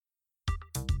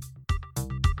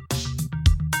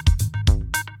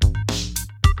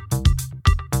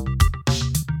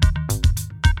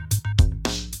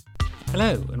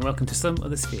Hello and welcome to Some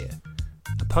Other Sphere,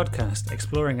 a podcast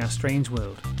exploring our strange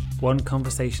world, one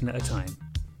conversation at a time.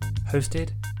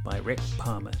 Hosted by Rick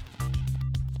Palmer.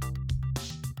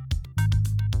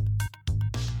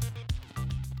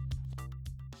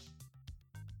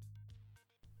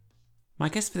 My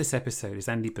guest for this episode is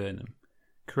Andy Burnham,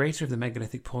 creator of the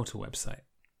Megalithic Portal website.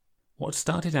 What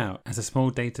started out as a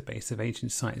small database of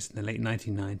ancient sites in the late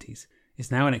 1990s is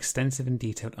now an extensive and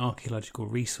detailed archaeological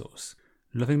resource,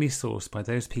 lovingly sourced by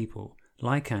those people,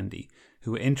 like Andy,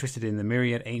 who were interested in the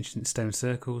myriad ancient stone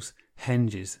circles,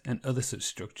 henges, and other such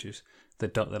structures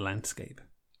that dot the landscape.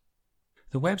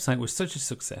 The website was such a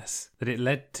success that it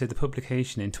led to the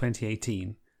publication in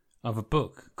 2018 of a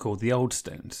book called The Old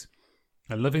Stones,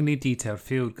 a lovingly detailed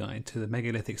field guide to the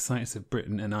megalithic sites of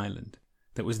Britain and Ireland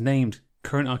that was named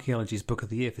Current Archaeology's Book of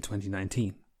the Year for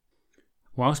 2019.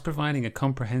 Whilst providing a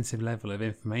comprehensive level of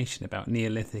information about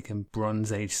Neolithic and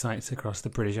Bronze Age sites across the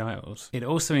British Isles, it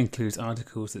also includes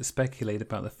articles that speculate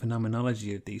about the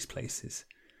phenomenology of these places,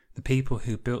 the people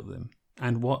who built them,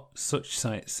 and what such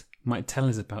sites might tell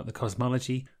us about the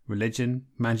cosmology, religion,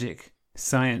 magic,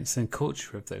 science and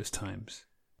culture of those times.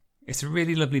 It's a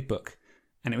really lovely book,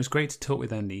 and it was great to talk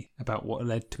with Andy about what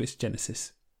led to its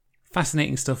genesis.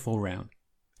 Fascinating stuff all round.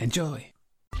 Enjoy!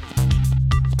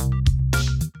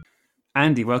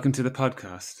 Andy, welcome to the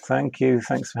podcast. Thank you.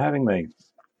 Thanks for having me.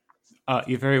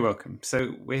 You're very welcome.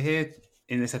 So we're here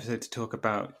in this episode to talk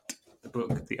about the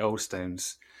book, The Old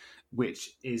Stones,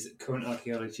 which is Current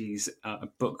Archaeology's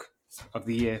Book of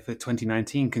the Year for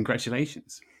 2019.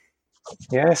 Congratulations.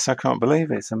 Yes, I can't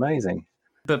believe it. It's amazing.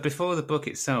 But before the book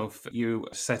itself, you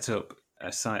set up a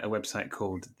website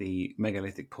called the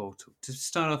Megalithic Portal. To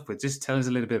start off with, just tell us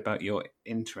a little bit about your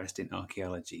interest in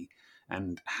archaeology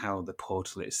and how the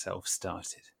portal itself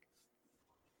started.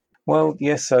 Well,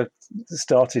 yes, I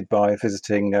started by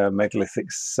visiting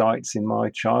megalithic sites in my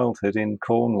childhood in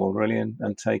Cornwall, really,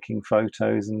 and taking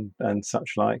photos and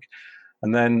such like.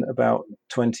 And then about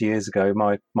 20 years ago,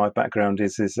 my background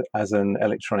is as an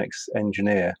electronics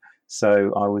engineer.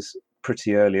 So I was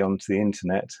pretty early onto the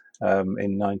internet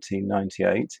in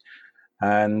 1998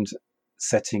 and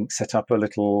set up a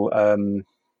little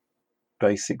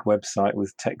basic website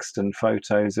with text and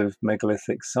photos of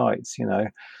megalithic sites,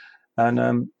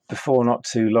 and before not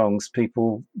too long,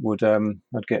 people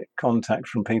I'd get contact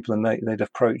from people and they'd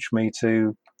approach me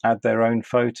to add their own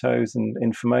photos and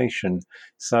information.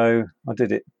 So I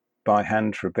did it by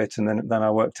hand for a bit, and then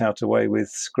I worked out a way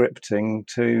with scripting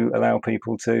to allow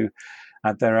people to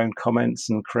add their own comments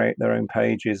and create their own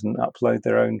pages and upload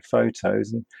their own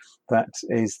photos. And that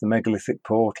is the Megalithic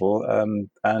Portal,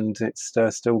 and it's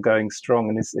still going strong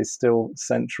and is still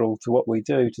central to what we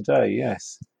do today,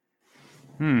 yes.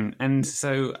 And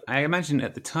so I imagine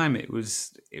at the time it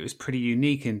was pretty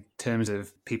unique in terms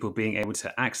of people being able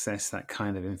to access that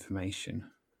kind of information.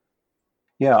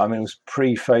 Yeah, I mean, it was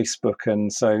pre-Facebook,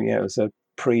 and so, it was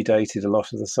predated a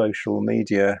lot of the social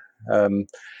media.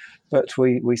 But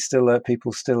we still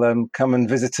people still come and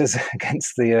visit us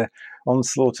against the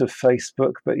onslaught of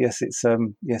Facebook. But yes, it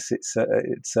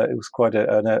was quite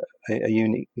a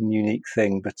unique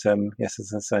thing. But yes,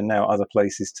 as I say, now other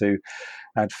places to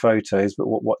add photos. But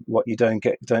what you don't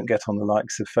get on the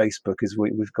likes of Facebook is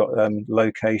we've got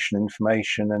location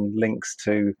information and links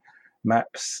to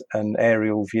maps and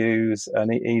aerial views,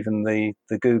 and even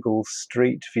the Google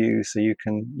Street View, so you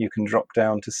can drop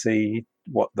down to see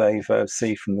what they've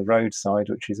see from the roadside,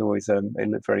 which is always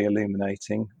very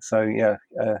illuminating. So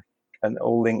and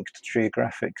all linked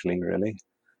geographically, really.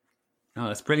 Oh,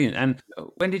 that's brilliant. And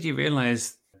when did you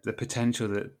realise the potential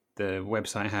that the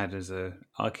website had as an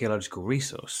archaeological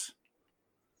resource?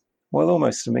 Well,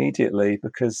 almost immediately,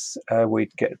 because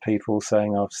we'd get people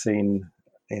saying, "I've seen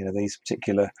these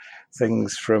particular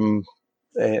things from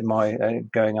my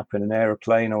going up in an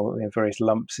aeroplane, or various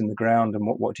lumps in the ground, and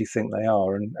what do you think they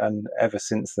are?" And ever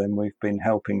since then, we've been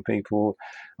helping people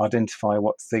identify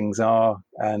what things are,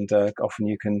 and often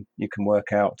you can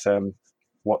work out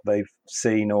what they've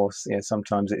seen, or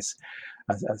sometimes it's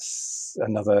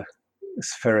another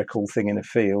spherical thing in a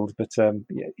field. But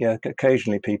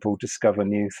occasionally people discover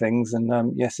new things,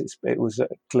 and yes, it was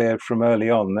clear from early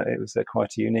on that it was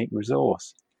quite a unique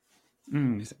resource.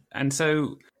 And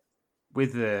so,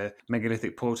 with the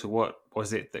Megalithic Portal, what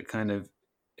was it that kind of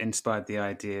inspired the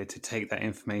idea to take that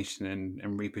information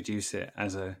and reproduce it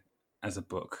as a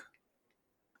book?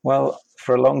 Well,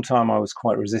 for a long time I was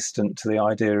quite resistant to the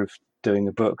idea of doing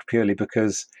a book, purely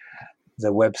because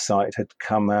the website had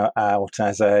come out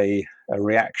as a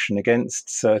reaction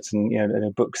against certain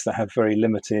books that have very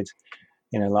limited,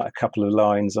 like a couple of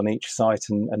lines on each site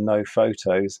and no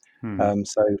photos.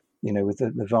 So with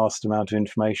the vast amount of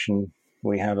information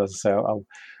we have, as I say, I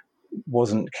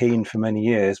wasn't keen for many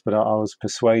years, but I was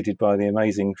persuaded by the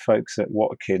amazing folks at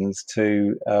Watkins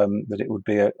that it would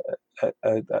be a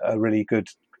really good,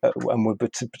 and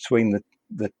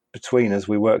between us,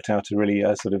 we worked out a really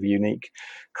sort of unique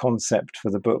concept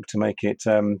for the book to make it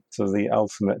sort of the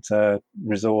ultimate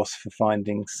resource for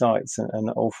finding sites. And an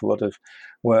awful lot of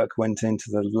work went into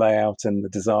the layout and the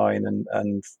design,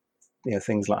 and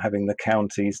things like having the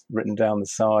counties written down the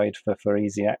side for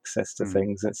easy access to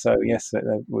things. And so yes,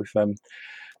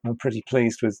 I'm pretty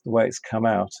pleased with the way it's come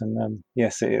out. And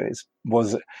yes, it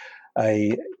was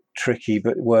a tricky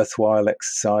but worthwhile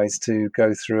exercise to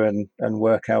go through and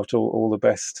work out all the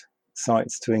best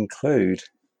sites to include.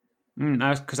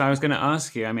 Because I was going to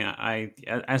ask you, I mean, I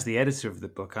as the editor of the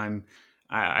book,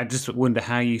 I just wonder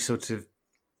how you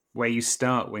where you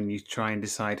start when you try and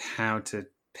decide how to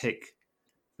pick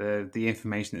the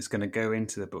information that's going to go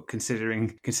into the book,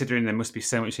 considering there must be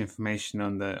so much information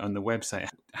on the website.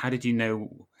 How did you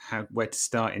know where to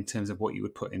start in terms of what you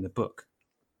would put in the book?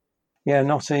 Yeah,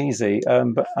 not easy.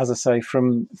 But as I say,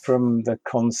 from the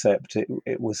concept,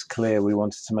 it was clear we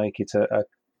wanted to make it a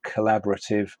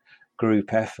collaborative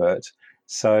group effort.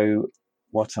 So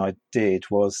what I did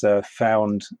was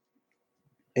found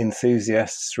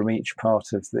enthusiasts from each part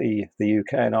of the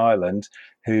UK and Ireland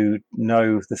who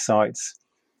know the sites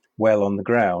well on the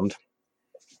ground,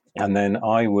 and then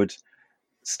I would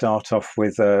start off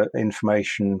with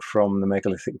information from the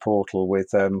megalithic portal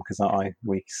because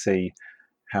we see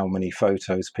how many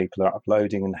photos people are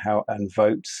uploading and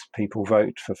people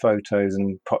vote for photos,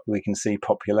 and we can see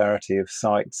popularity of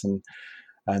sites and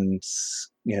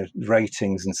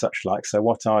ratings and such like. So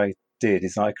what I did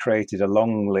is I created a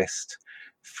long list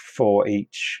for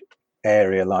each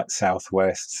area, like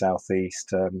Southwest,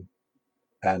 Southeast,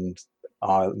 and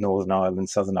Northern Ireland,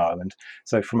 Southern Ireland.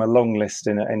 So from a long list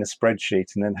in a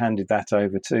spreadsheet, and then handed that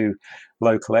over to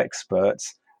local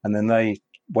experts, and then they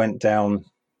went down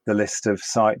the list of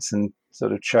sites and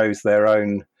sort of chose their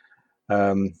own,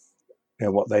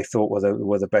 what they thought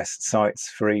were the best sites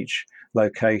for each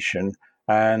location.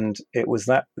 And it was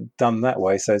done that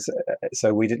way.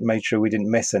 So we made sure we didn't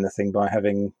miss anything by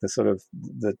having the sort of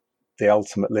the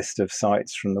ultimate list of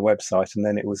sites from the website, and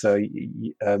then it was a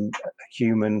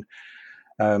human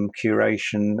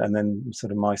curation, and then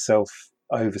sort of myself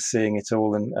overseeing it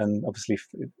all and obviously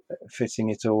fitting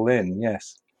it all in.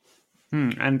 Yes.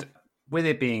 And with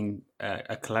it being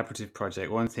a collaborative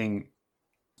project, one thing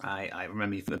I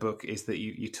remember from the book is that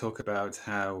you talk about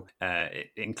how it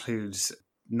includes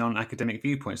non-academic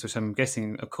viewpoints, which I'm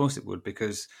guessing, of course, it would,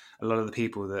 because a lot of the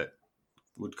people that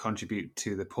would contribute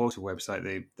to the portal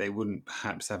website, they wouldn't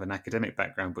perhaps have an academic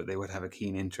background, but they would have a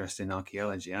keen interest in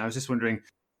archaeology. And I was just wondering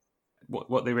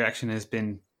what the reaction has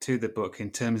been to the book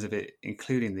in terms of it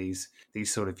including these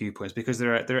sort of viewpoints, because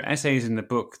there are essays in the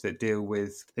book that deal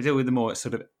with the more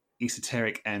sort of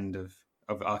esoteric end of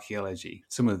archaeology,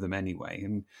 some of them anyway,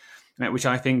 and which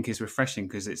I think is refreshing,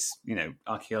 because it's,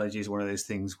 archaeology is one of those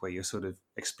things where you're sort of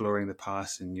exploring the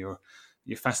past and you're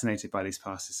fascinated by these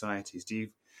past societies.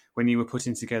 When you were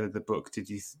putting together the book,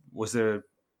 was there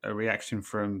a reaction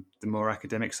from the more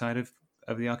academic side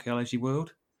of the archaeology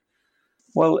world?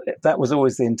 Well, that was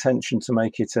always the intention, to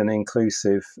make it an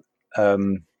inclusive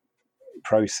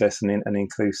process and an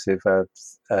inclusive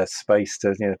space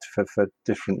for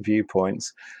different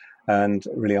viewpoints. And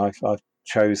really, I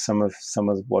chose some of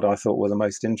what I thought were the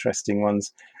most interesting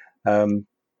ones,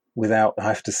 without, I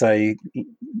have to say,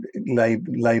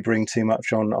 labouring too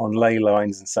much on ley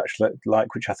lines and such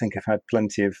like, which I think have had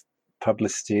plenty of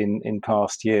publicity in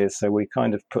past years. So we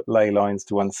kind of put ley lines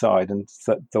to one side and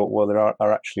thought, well, there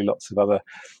are actually lots of other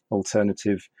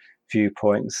alternative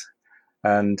viewpoints.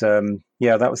 And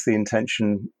that was the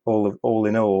intention all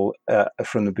in all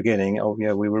from the beginning.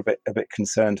 We were a bit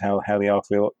concerned how the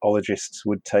archaeologists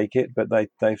would take it, but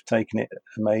they've taken it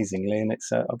amazingly, and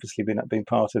it's obviously been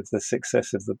part of the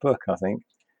success of the book, I think.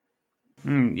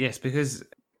 Yes, because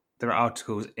there are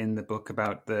articles in the book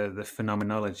about the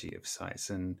phenomenology of sites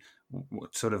and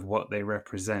what they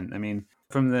represent. I mean,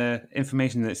 from the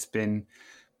information that's been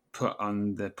put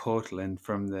on the portal and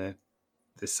from the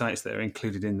sites that are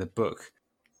included in the book,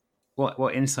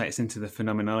 what insights into the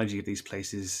phenomenology of these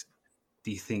places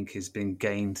do you think has been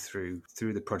gained through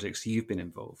the projects you've been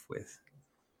involved with?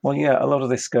 Well, yeah, a lot of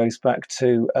this goes back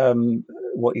to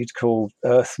what you'd call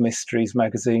Earth Mysteries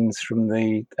magazines from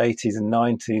the 80s and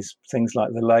 90s, things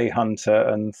like The Ley Hunter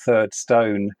and Third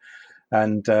Stone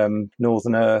and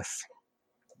Northern Earth,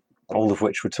 all of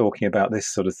which were talking about this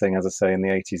sort of thing, as I say, in the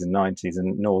 80s and 90s.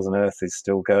 And Northern Earth is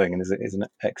still going and is an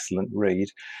excellent read.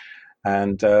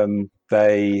 and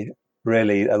they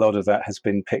really, a lot of that has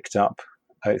been picked up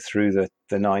through the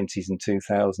 90s and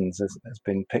 2000s, has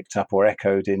been picked up or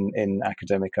echoed in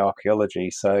academic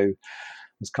archaeology. So I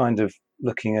was kind of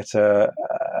looking at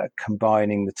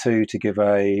combining the two to give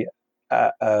a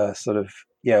sort of,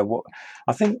 what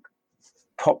I think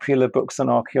popular books on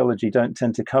archaeology don't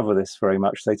tend to cover this very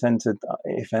much. They tend to,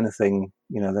 if anything,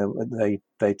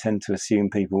 they tend to assume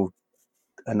people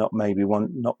are not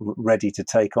ready to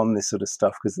take on this sort of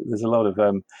stuff, because there's a lot of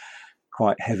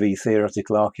quite heavy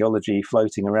theoretical archaeology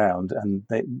floating around, and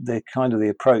the kind of the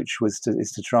approach is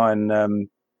to try and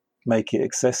make it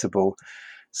accessible.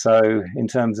 So in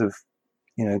terms of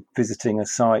visiting a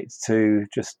site, to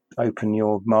just open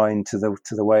your mind to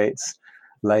the way it's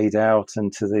laid out,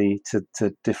 and to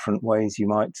different ways you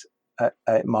might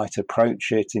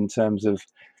approach it in terms of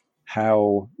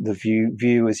how the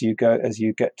view as you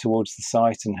get towards the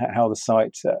site, and how the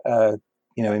site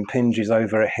impinges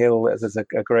over a hill. There's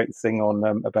a great thing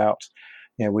on about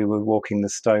we were walking the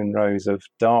stone rows of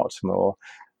Dartmoor,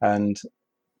 and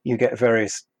you get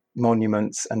various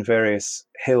monuments and various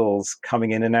hills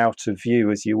coming in and out of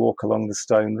view as you walk along the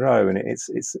stone row, and it's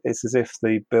as if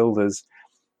the builders,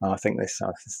 I think I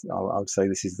would say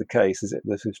this is the case, is it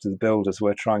as if the builders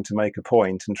were trying to make a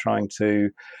point and trying to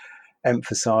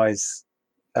emphasize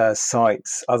other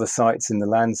sites in the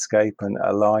landscape and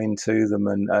align to them,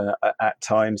 and at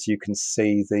times you can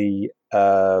see the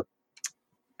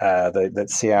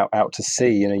sea out to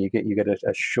sea. You get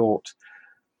a short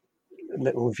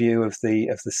little view of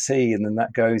the sea, and then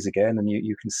that goes again, and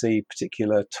you can see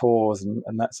particular tors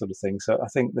and that sort of thing. So I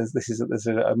think there's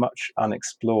a much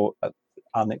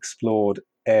unexplored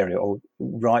area, or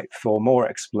ripe for more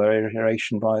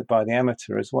exploration by the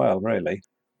amateur as well, really.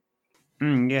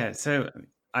 Yeah. So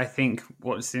I think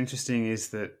what's interesting is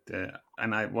that,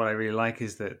 what I really like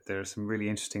is that there are some really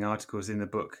interesting articles in the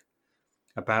book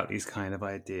about these kind of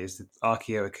ideas,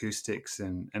 archaeoacoustics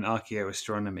and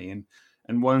archaeoastronomy.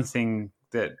 And one thing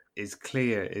that is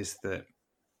clear is that,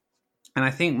 and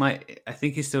I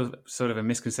think it's still sort of a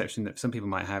misconception that some people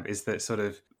might have, is that sort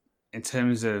of in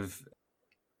terms of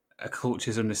a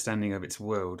culture's understanding of its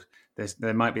world,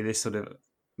 there might be this sort of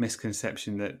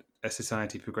misconception that a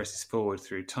society progresses forward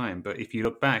through time. But if you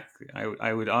look back,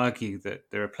 I would argue that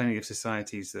there are plenty of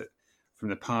societies that from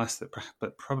the past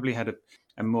that probably had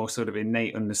a more sort of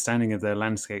innate understanding of their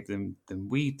landscape than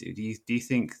we do. Do you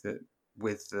think that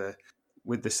with the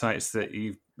sites that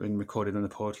you've been recorded on the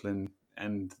portal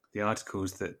and the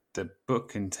articles that the book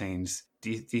contains, do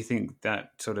you think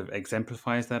that sort of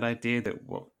exemplifies that idea, that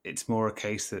it's more a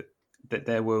case that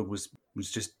their world was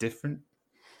just different?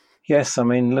 Yes, I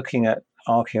mean, looking at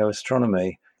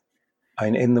archaeoastronomy,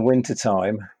 in the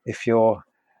wintertime, if you're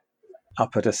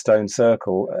up at a stone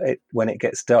circle, when it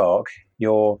gets dark,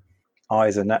 your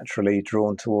eyes are naturally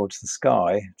drawn towards the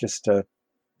sky, just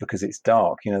because it's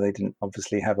dark. They didn't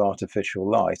obviously have artificial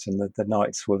light, and the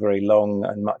nights were very long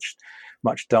and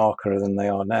much darker than they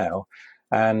are now.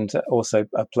 And also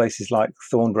places like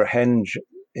Thornborough Henge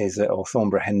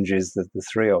Thornborough Henges, the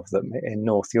three of them in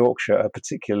North Yorkshire, are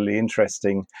particularly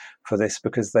interesting for this,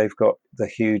 because they've got the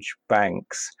huge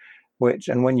banks,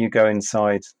 and when you go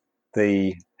inside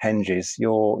the henges,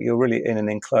 you're really in an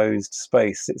enclosed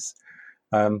space. It's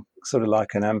sort of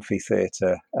like an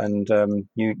amphitheatre, and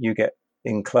you get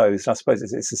enclosed. I suppose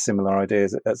it's a similar idea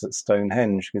as at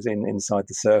Stonehenge, because inside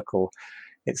the circle,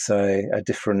 it's a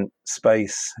different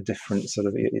space, a different sort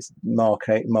of, it's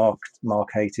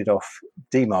demarcated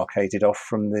off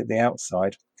from the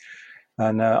outside.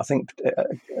 And I think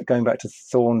going back to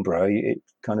Thornborough, it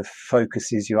kind of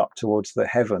focuses you up towards the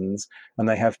heavens, and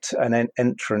they have an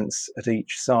entrance at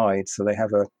each side. So they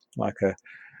have a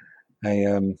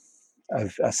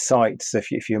site. So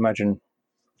if you imagine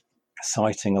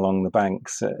sighting along the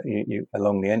banks,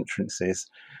 along the entrances,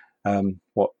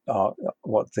 what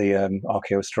the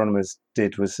archaeoastronomers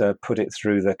did was put it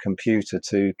through the computer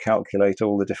to calculate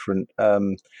all the different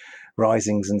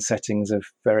risings and settings of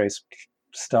various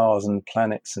stars and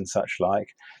planets and such like,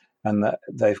 and that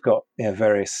they've got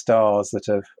various stars that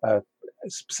are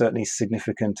certainly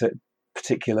significant at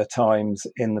particular times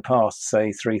in the past,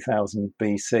 say 3000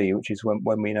 BC, which is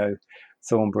when we know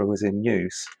Thornborough was in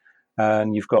use.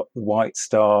 And you've got white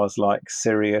stars like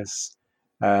Sirius,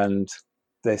 and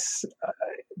this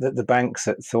the banks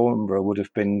at Thornborough would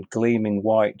have been gleaming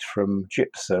white from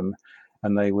gypsum,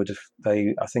 and they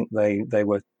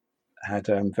had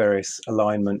various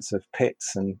alignments of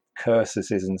pits and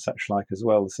cursuses and such like as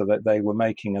well, so that they were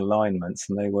making alignments,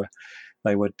 and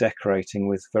they were decorating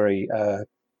with very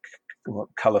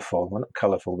colourful, well, not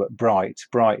colourful, but bright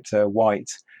white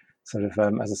sort of,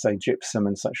 as I say, gypsum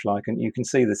and such like. And you can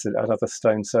see this at other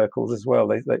stone circles as well.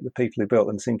 The people who built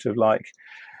them seem to have liked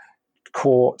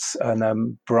quartz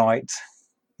and bright,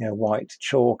 white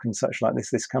chalk and such like this.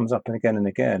 This comes up again and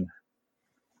again.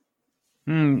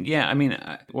 Yeah, I mean,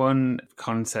 one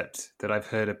concept that I've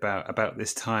heard about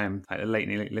this time, at the late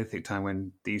Neolithic time,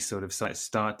 when these sort of sites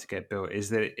start to get built, is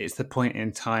that it's the point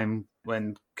in time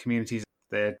when communities,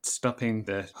 they're stopping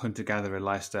the hunter-gatherer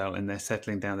lifestyle and they're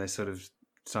settling down, they're sort of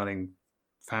starting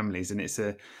families, and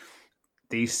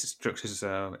these structures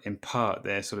are in part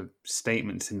they're sort of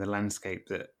statements in the landscape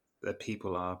that the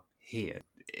people are here.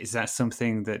 Is that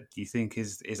something that you think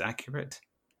is accurate?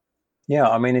 Yeah,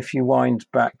 I mean, if you wind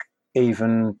back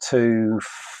even to,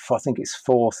 I think it's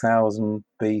 4000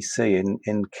 BC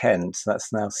in Kent,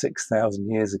 that's now 6,000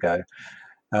 years ago.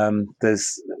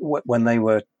 There's when they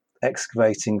were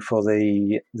excavating for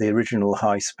the original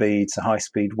high speed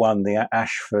 1, the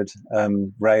Ashford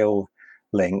rail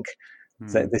link.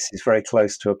 This is very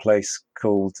close to a place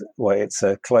called, it's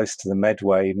close to the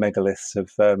Medway megaliths of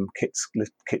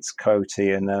Kit's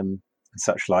Coty and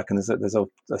such like. And there's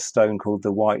a stone called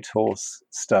the White Horse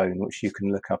Stone, which you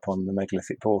can look up on the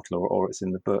megalithic portal, or it's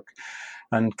in the book.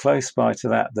 And close by to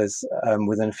that, there's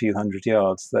within a few hundred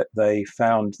yards, that they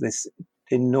found this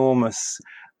enormous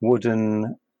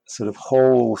wooden sort of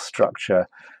hall structure.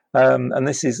 And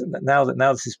this is now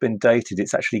this has been dated,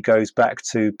 it actually goes back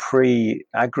to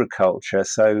pre-agriculture.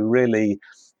 So really,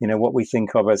 what we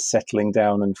think of as settling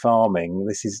down and farming,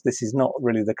 this is not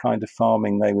really the kind of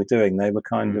farming they were doing. They were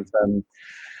kind of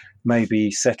maybe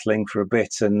settling for a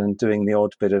bit and doing the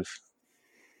odd bit of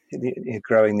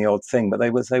growing the odd thing, but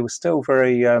they were still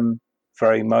very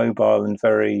very mobile and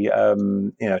very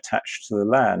attached to the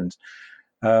land.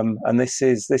 And this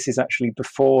is actually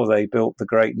before they built the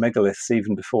great megaliths,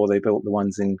 even before they built the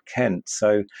ones in Kent.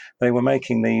 So they were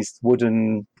making these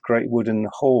great wooden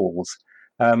halls.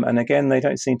 And again, they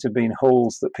don't seem to have been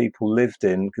halls that people lived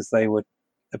in, because they were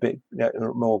a bit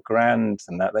more grand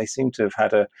than that. They seem to have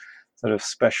had a sort of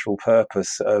special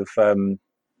purpose of, the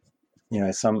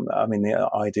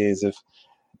ideas of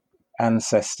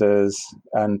ancestors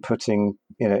and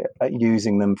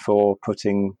using them for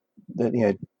putting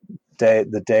the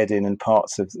dead in and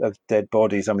parts of dead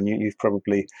bodies. I mean, you've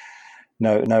probably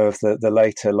know of the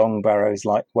later long barrows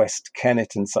like West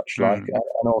Kennet and such like,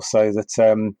 and also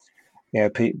that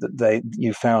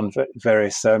you found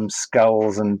various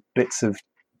skulls and bits of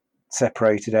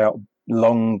separated out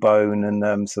long bone,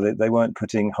 and so they weren't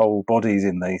putting whole bodies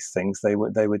in these things. They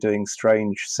were doing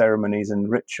strange ceremonies and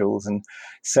rituals and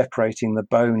separating the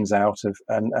bones out of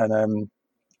and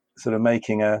sort of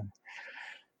making a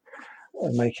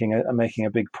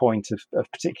big point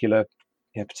of particular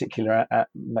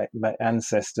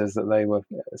ancestors that they were,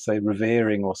 say,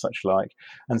 revering or such like.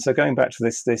 And so going back to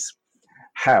this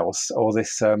house, or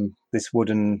this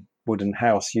wooden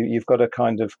house, you've got a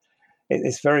kind of,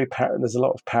 it's there's a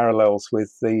lot of parallels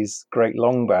with these great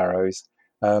long barrows.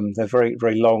 They're very,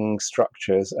 very long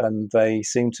structures, and they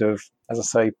seem to have, as I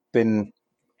say, been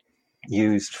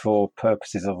used for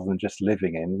purposes other than just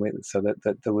living in. So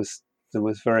that there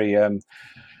was very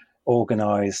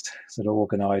organized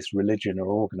religion, or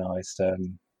organized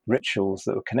rituals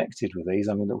that were connected with these.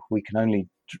 I mean, we can only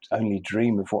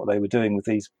dream of what they were doing with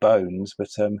these bones, but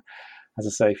as I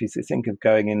say, if you think of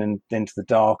going in and into the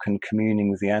dark and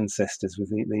communing with the ancestors with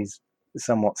these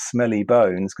somewhat smelly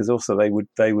bones, because also they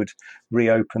would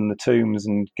reopen the tombs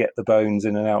and get the bones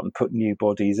in and out and put new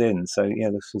bodies in. So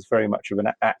this was very much of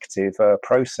an active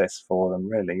process for them,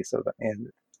 really. So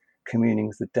communing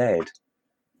with the dead.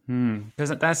 Because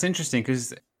that's interesting,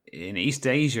 because in East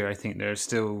Asia, I think there are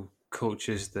still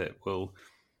cultures that will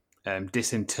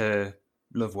disinter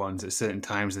loved ones at certain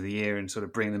times of the year and sort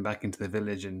of bring them back into the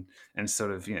village and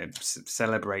sort of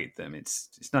celebrate them. It's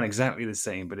not exactly the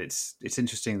same, but it's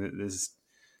interesting that there's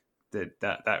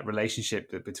that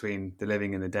relationship between the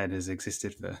living and the dead has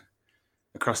existed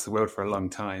across the world for a long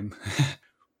time.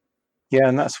 Yeah,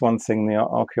 and that's one thing the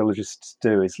archaeologists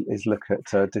do is look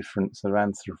at different sort of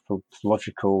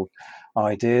anthropological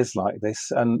ideas like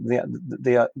this, and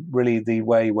the really the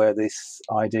way where this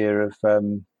idea of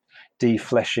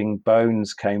defleshing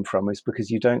bones came from is because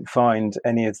you don't find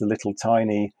any of the little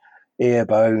tiny ear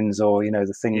bones or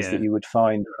the things that you would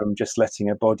find from just letting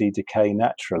a body decay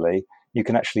naturally. You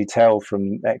can actually tell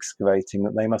from excavating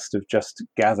that they must have just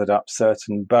gathered up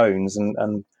certain bones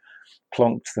and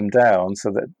plonked them down,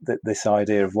 so that this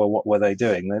idea of, well, what were they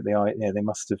doing? They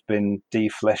must have been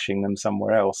defleshing them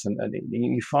somewhere else. And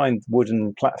you find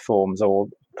wooden platforms or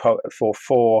for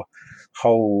 4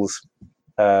 holes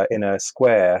in a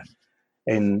square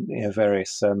in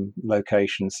various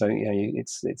locations. So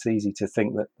it's easy to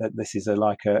think that this is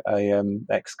like a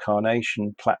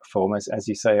excarnation platform, as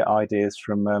you say, ideas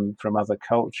from other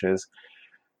cultures.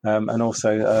 And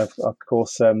also, of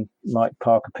course, Mike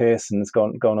Parker Pearson's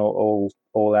gone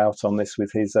all out on this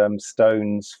with his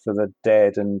stones for the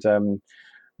dead and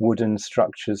wooden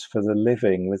structures for the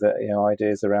living, with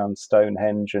ideas around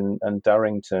Stonehenge and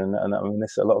Durrington. And I mean,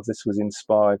 a lot of this was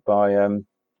inspired by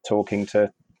talking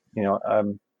to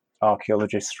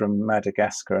archaeologists from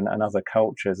Madagascar and other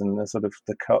cultures, and the sort of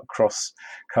the cross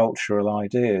cultural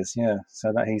ideas. Yeah,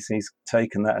 so that he's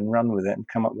taken that and run with it and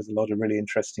come up with a lot of really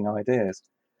interesting ideas.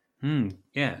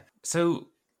 Yeah. So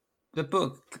the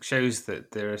book shows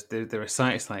that there are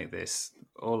sites like this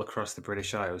all across the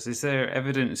British Isles. Is there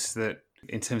evidence that,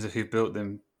 in terms of who built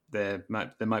them, there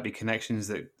might be connections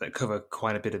that cover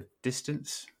quite a bit of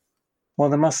distance? Well,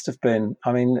 there must have been.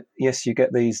 I mean, yes, you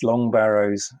get these long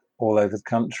barrows all over the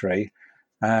country,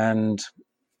 and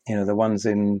the ones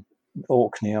in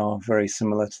Orkney are very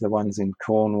similar to the ones in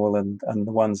Cornwall, and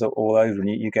the ones all over, and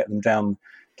you get them down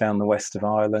the west of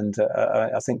Ireland.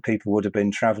 I think people would have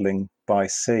been travelling by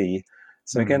sea.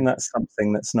 So again, that's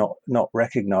something that's not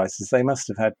recognised. As they must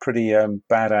have had pretty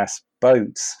badass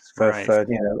boats for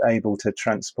able to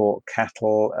transport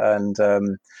cattle and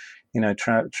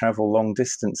travel long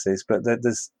distances. But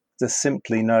there's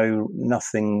simply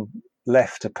nothing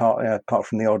left apart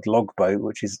from the odd log boat,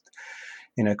 which is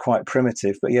quite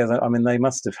primitive. But yeah, I mean, they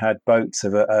must have had boats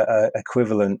of a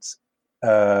equivalent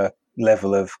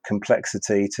level of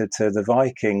complexity to the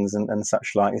Vikings and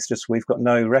such like. It's just we've got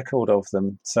no record of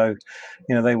them. So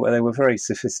they were very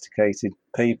sophisticated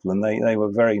people, and they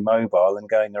were very mobile and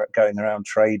going around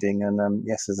trading and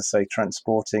yes, as I say,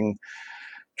 transporting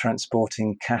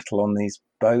cattle on these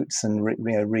boats and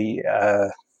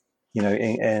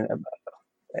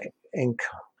in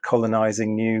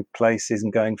colonizing new places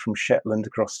and going from Shetland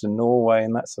across to Norway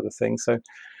and that sort of thing. So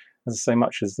as I say,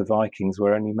 much as the Vikings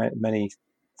were only many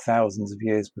thousands of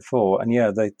years before, and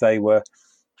yeah, they were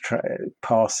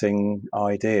passing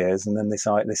ideas, and then this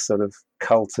sort of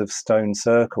cult of stone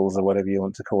circles, or whatever you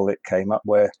want to call it, came up,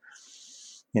 where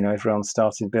everyone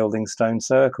started building stone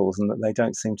circles, and that they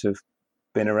don't seem to have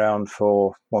been around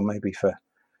for, well, maybe for,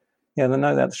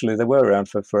 no, actually they were around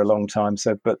for a long time.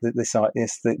 So, but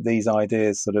these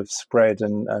ideas sort of spread,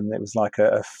 and it was like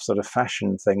a sort of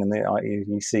fashion thing, and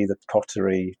you see the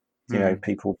pottery,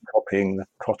 people copying the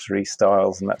pottery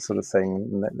styles and that sort of thing,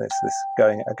 and there's this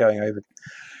going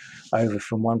over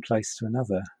from one place to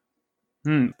another.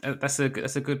 That's a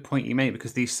good point you make,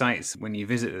 because these sites, when you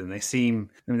visit them,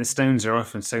 the stones are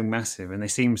often so massive and they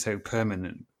seem so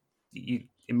permanent. You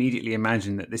immediately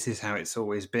imagine that this is how it's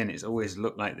always been. It's always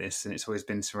looked like this, and it's always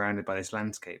been surrounded by this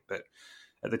landscape. But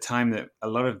at the time that a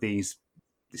lot of these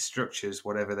structures,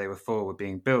 whatever they were for, were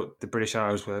being built, the British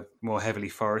Isles were more heavily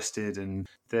forested, and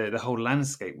the whole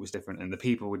landscape was different, and the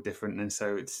people were different. And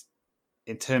so it's,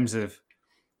 in terms of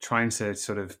trying to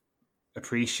sort of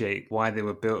appreciate why they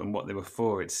were built and what they were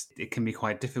for, it can be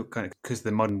quite difficult, because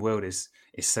the modern world is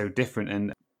so different,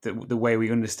 and the way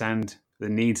we understand the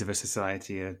needs of a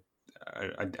society are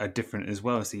different as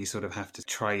well. So you sort of have to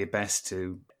try your best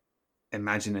to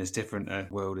imagine as different a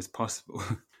world as possible.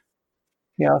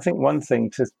 Yeah, I think one thing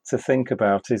to think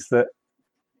about is that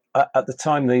at the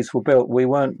time these were built, we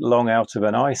weren't long out of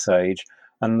an ice age,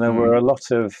 and there were a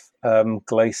lot of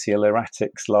glacial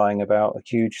erratics lying about,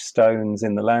 huge stones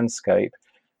in the landscape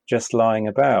just lying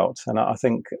about. And I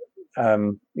think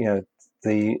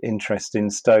the interest in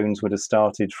stones would have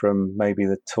started from maybe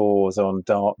the tours on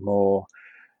Dartmoor,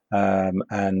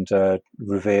 and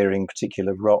revering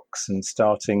particular rocks and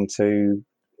starting to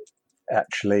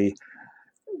actually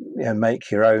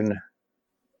make your own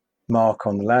mark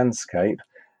on the landscape.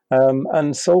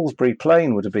 And Salisbury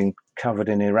Plain would have been covered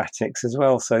in erratics as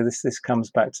well. So this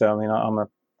comes back to, I mean, I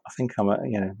think I'm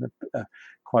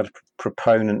quite a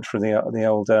proponent for the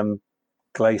old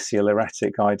glacial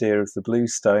erratic idea of the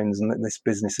bluestones, and this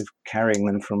business of carrying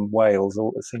them from Wales.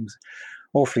 It seems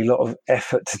awfully lot of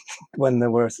effort when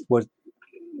there were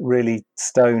really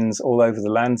stones all over the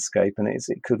landscape, and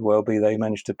it could well be they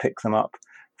managed to pick them up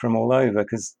from all over,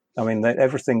 because I mean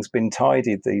everything's been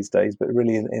tidied these days, but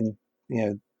really in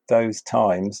those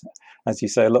times, as you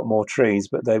say, a lot more trees,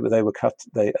 but they were cut.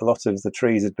 A lot of the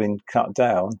trees had been cut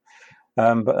down,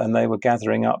 and they were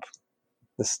gathering up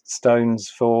the stones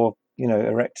for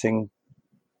erecting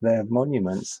their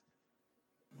monuments.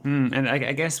 And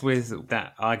I guess with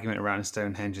that argument around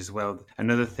Stonehenge as well,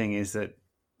 another thing is that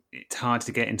it's hard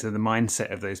to get into the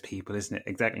mindset of those people, isn't it?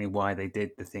 Exactly why they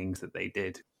did the things that they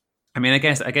did. I mean, I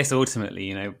guess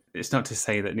ultimately, it's not to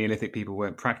say that Neolithic people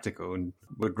weren't practical and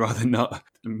would rather not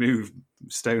move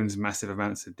stones massive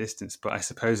amounts of distance. But I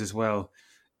suppose as well,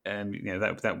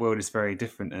 that world is very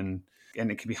different, and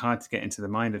it can be hard to get into the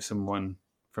mind of someone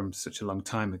from such a long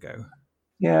time ago.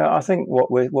 Yeah, I think what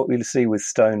we see with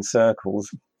stone circles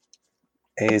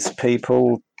is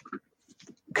people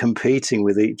competing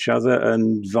with each other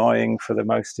and vying for the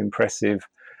most impressive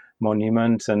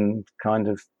monument, and kind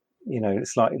of,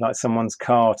 it's like someone's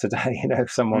car today.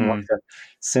 If someone Mm. wants a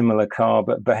similar car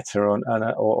but better,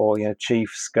 or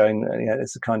chiefs going,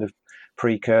 it's a kind of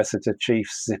precursor to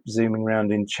chiefs zooming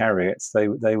around in chariots. They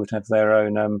would have their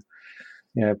own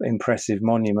impressive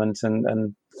monument,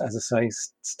 and as I say,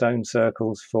 stone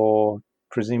circles for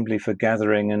presumably for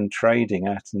gathering and trading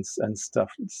at, and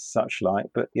stuff such like.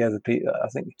 But yeah, I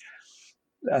think,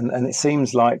 and it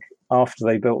seems like after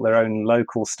they built their own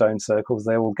local stone circles,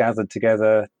 they all gathered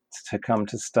together to come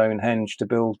to Stonehenge to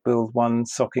build one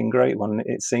socking great one.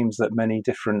 It seems that many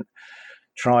different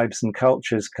tribes and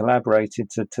cultures collaborated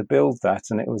to build that,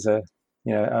 and it was a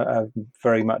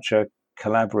very much a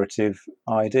collaborative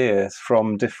idea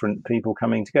from different people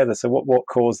coming together. So what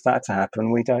caused that to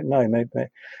happen, we don't know. Maybe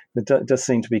it does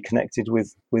seem to be connected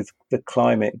with the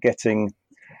climate getting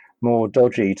more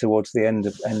dodgy towards the end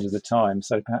of the time.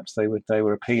 So perhaps they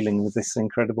were appealing with this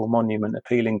incredible monument,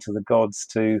 appealing to the gods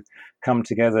to come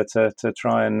together to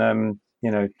try and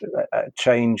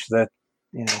change the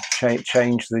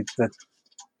change the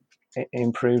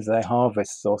improve their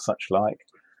harvests or such like.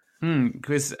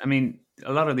 Because I mean,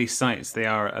 a lot of these sites, they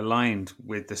are aligned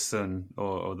with the sun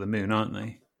or the moon, aren't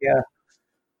they? Yeah,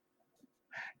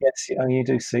 yes, and you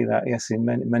do see that. Yes, in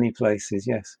many places.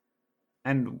 Yes.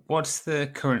 And what's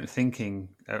the current thinking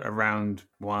around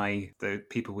why the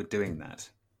people were doing that?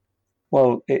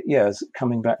 Well,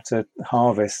 coming back to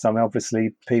harvest. I mean,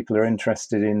 obviously, people are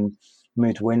interested in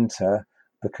midwinter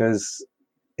because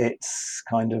it's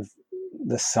kind of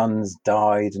the sun's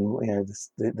died, and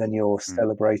then you're Mm.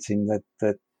 celebrating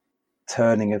the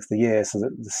turning of the year, so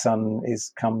that the sun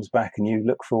comes back, and you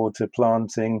look forward to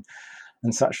planting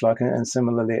and such like. And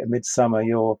similarly, at midsummer,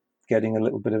 you're getting a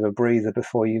little bit of a breather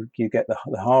before you get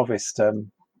the harvest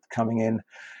coming in.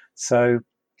 So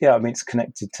yeah, I mean, it's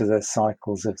connected to the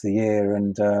cycles of the year,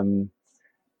 and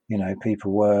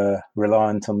people were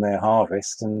reliant on their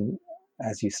harvest, and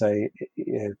as you say,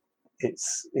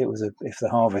 if the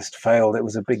harvest failed, it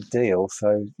was a big deal.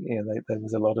 So there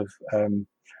was a lot of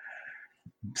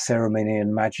ceremony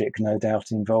and magic, no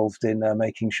doubt, involved in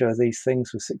making sure these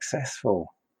things were successful.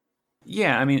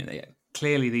 Yeah, I mean,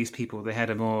 clearly these people they had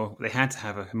to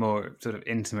have a more sort of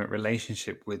intimate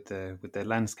relationship with their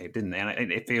landscape, didn't they?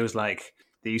 And it feels like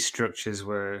these structures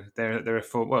they're a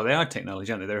form, well, they are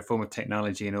technology, aren't they? They're a form of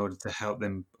technology in order to help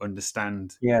them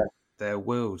understand Yeah, their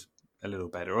world a little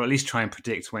better, or at least try and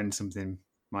predict when something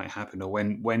might happen, or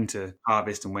when to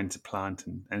harvest and when to plant,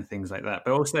 and things like that.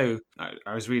 But also,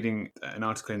 I was reading an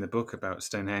article in the book about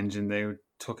Stonehenge, and they were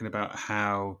talking about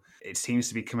how it seems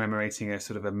to be commemorating a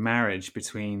sort of a marriage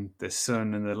between the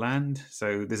sun and the land.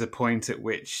 So there's a point at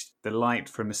which the light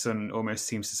from the sun almost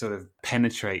seems to sort of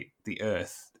penetrate the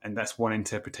earth, and that's one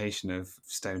interpretation of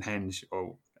Stonehenge,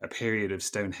 or a period of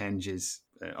Stonehenge's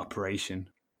operation.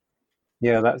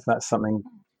 yeah, that's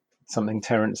something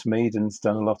Terence Meaden's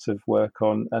done a lot of work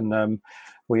on, and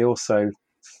we also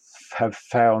have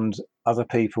found other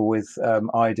people with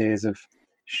ideas of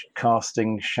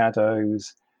casting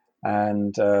shadows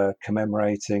and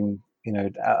commemorating,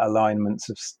 alignments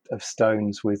of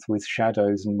stones with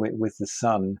shadows and with the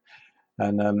sun.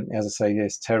 And as I say,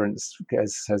 yes, Terence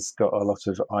has got a lot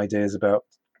of ideas about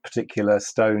particular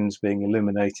stones being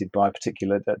illuminated by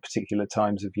particular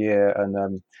times of year,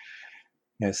 and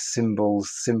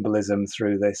symbolism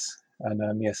through this,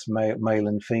 and yes, male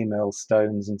and female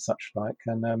stones and such like.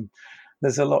 And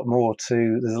there's a lot more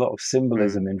there's a lot of Mm.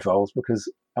 symbolism involved,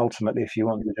 because ultimately, if you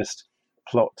want to just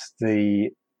plot the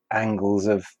angles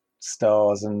of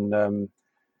stars and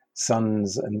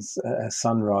suns and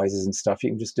sunrises and stuff, you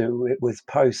can just do it with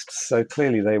posts. So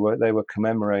clearly, they were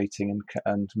commemorating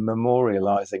and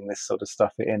memorializing this sort of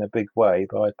stuff in a big way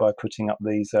by putting up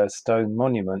these stone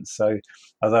monuments. So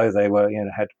although they were,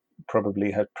 had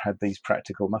probably had these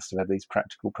must have had these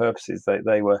practical purposes,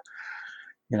 they were,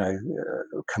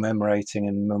 commemorating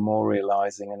and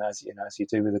memorializing. And as you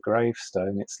do with a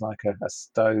gravestone, it's like a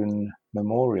stone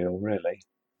memorial, really.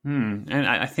 And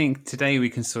I think today we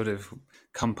can sort of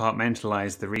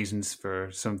compartmentalize the reasons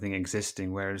for something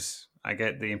existing, whereas I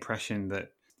get the impression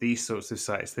that these sorts of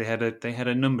sites they had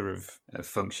a number of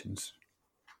functions,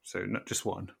 so not just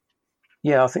one.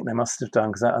 Yeah, I think they must have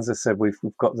done because, as I said, we've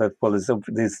got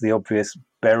there's the obvious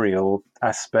burial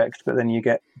aspect, but then you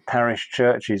get parish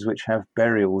churches which have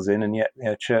burials in, and yet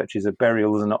churches are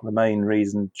burials are not the main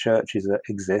reason churches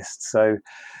exist. So,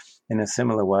 in a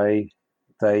similar way,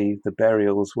 the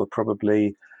burials were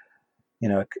probably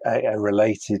a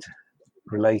related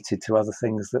to other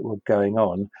things that were going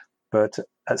on, but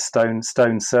at stone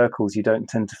circles you don't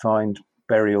tend to find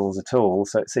burials at all.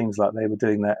 So it seems like they were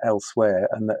doing that elsewhere,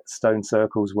 and that stone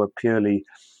circles were purely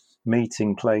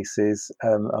meeting places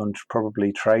and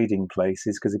probably trading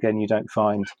places. Because again, you don't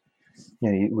find,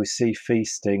 we see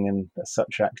feasting and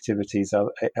such activities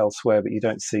elsewhere, but you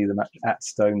don't see them at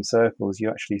stone circles. You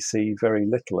actually see very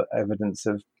little evidence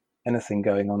of anything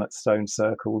going on at stone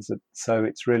circles. So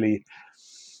it's really,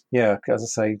 yeah, as I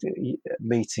say,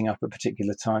 meeting up at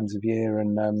particular times of year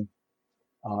and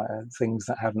things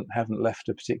that haven't left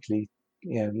a particularly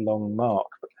long mark.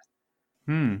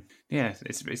 Yeah,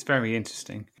 it's very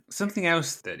interesting. Something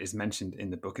else that is mentioned in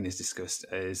the book and is discussed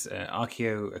is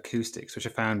archaeoacoustics, which I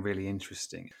found really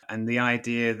interesting, and the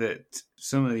idea that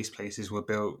some of these places were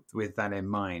built with that in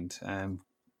mind.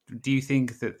 Do you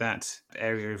think that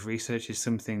area of research is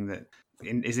something that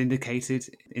is indicated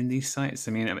in these sites?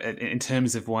 I mean, in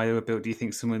terms of why they were built, do you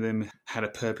think some of them had a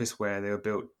purpose where they were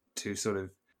built to sort of?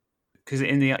 Because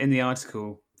in the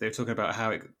article they were talking about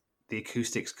how the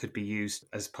acoustics could be used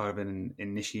as part of an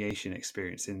initiation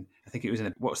experience. And I think it was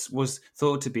in what was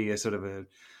thought to be a sort of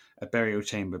a burial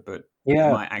chamber, but it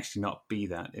might actually not be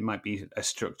that. It might be a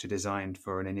structure designed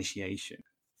for an initiation.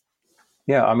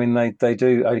 Yeah, I mean, they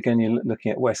do. Again, you're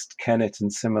looking at West Kennet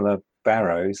and similar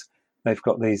barrows. They've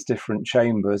got these different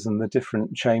chambers, and the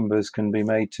different chambers can be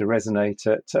made to resonate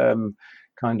at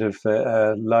kind of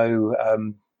low,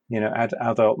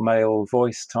 adult male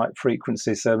voice type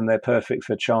frequencies. So they're perfect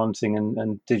for chanting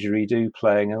and didgeridoo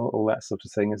playing, all that sort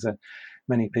of thing, as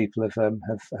many people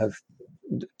have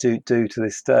do to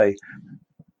this day.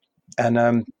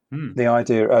 And the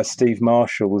idea, Steve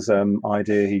Marshall's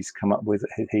idea, he's come up with.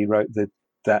 He wrote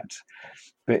that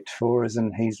bit for us,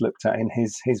 and he's looked at in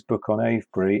his book on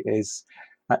Avebury, is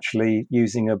actually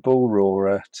using a bull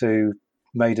roarer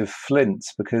made of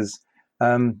flints, because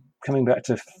coming back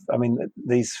to, I mean,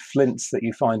 these flints that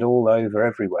you find all over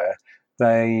everywhere,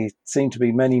 they seem to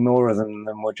be many more of them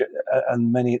than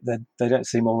and many they don't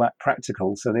seem all that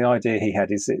practical. So the idea he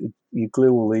had is that you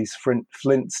glue all these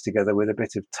flints together with a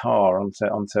bit of tar onto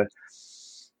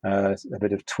a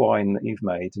bit of twine that you've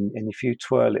made, and if you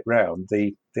twirl it round,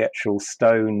 the actual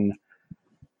stone,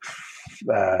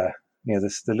 the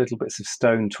little bits of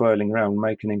stone twirling around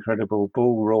make an incredible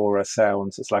bull roarer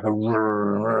sound. So it's like a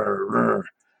rrr.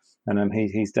 And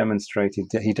he demonstrated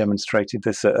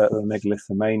this at the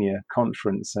Megalithomania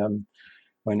conference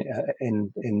when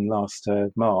in last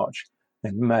March,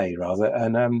 in May rather.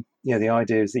 And the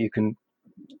idea is that you can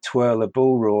twirl a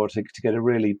bull roar to get a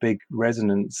really big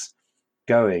resonance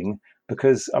going,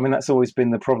 because I mean that's always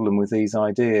been the problem with these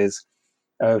ideas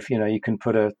of you can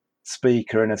put a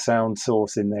speaker and a sound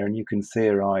source in there and you can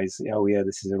theorize, oh yeah,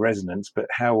 this is a resonance, but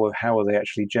how are they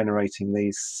actually generating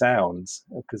these sounds?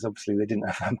 Because obviously they didn't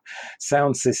have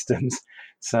sound systems.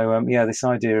 So this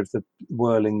idea of the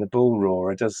whirling the bull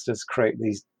roarer does create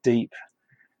these deep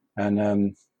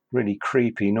and really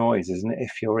creepy noises, and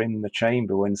if you're in the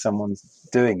chamber when someone's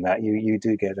doing that, you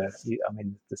do get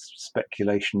the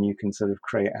speculation you can sort of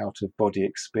create out of body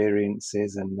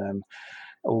experiences and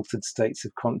altered states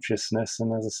of consciousness,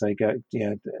 and as I say,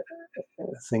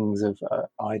 things of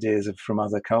ideas from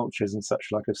other cultures and such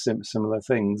like of similar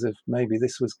things. If maybe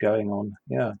this was going on,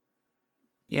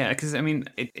 yeah, because I mean,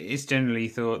 it is generally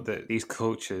thought that these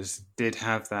cultures did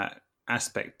have that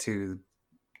aspect to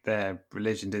their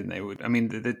religion, didn't they? I mean,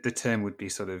 the term would be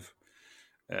sort of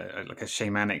like a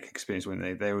shamanic experience,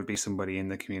 when there would be somebody in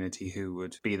the community who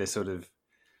would be the sort of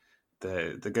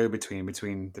the go-between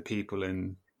between the people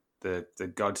and the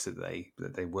gods that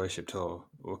they worshipped or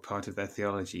part of their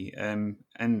theology. And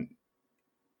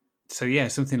so yeah,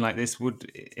 something like this would,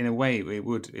 in a way, it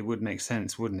would make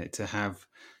sense, wouldn't it, to have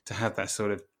that sort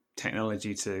of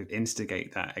technology to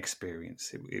instigate that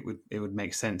experience. It would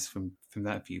make sense from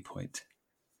that viewpoint.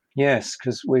 Yes,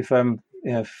 because we've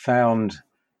found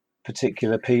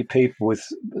particular people with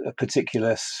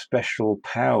particular special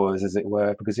powers, as it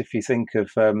were. Because if you think of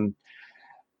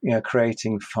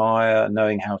creating fire,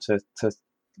 knowing how to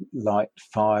light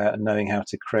fire, and knowing how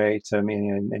to create,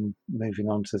 in moving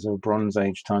on to sort of Bronze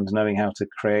Age times, knowing how to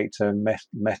create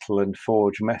metal and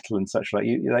forge metal and such like.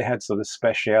 They had sort of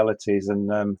specialities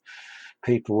and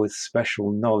people with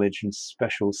special knowledge and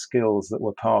special skills that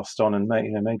were passed on and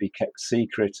maybe kept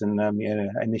secret, and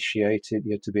initiated,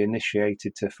 to be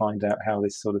initiated to find out how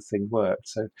this sort of thing worked.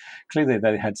 So clearly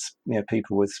they had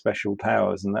people with special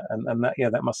powers, and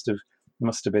that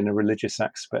must have been a religious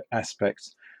aspect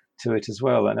to it as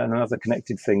well. And another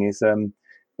connected thing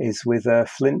is with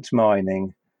flint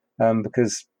mining,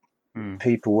 because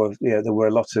people were there were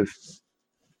a lot of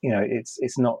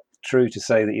it's not true to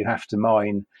say that you have to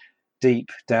mine deep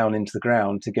down into the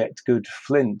ground to get good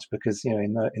flint, because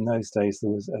in those days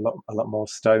there was a lot more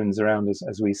stones around,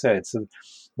 as we said. So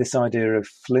this idea of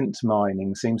flint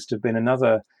mining seems to have been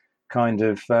another kind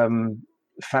of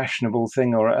fashionable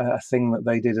thing, or a thing that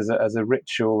they did as a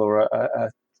ritual, or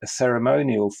a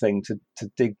ceremonial thing to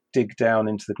dig down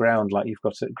into the ground, like you've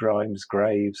got at Grimes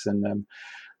Graves and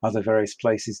other various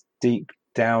places, deep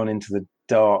down into the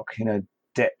dark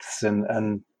depths,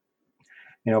 and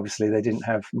obviously they didn't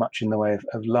have much in the way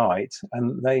of light,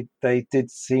 and they did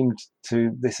seem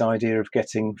to, this idea of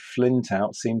getting flint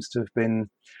out seems to have been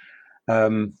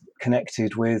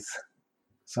connected with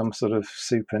some sort of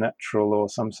supernatural or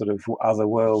some sort of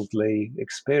otherworldly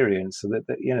experience, so that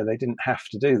they didn't have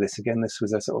to do this. Again, this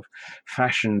was a sort of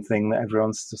fashion thing that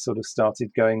everyone sort of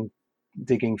started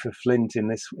digging for flint in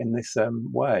this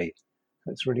way.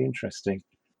 It's really interesting.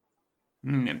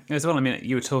 As well, I mean,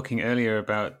 you were talking earlier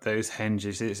about those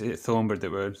henges at Thornbury that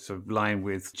were sort of lined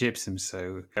with gypsum.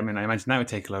 So, I mean, I imagine that would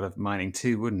take a lot of mining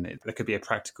too, wouldn't it? There could be a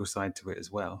practical side to it as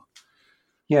well.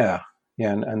 Yeah,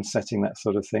 and setting that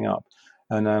sort of thing up.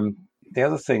 And the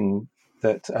other thing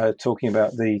that talking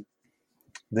about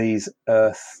these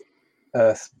earth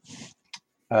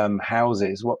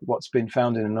houses, what's been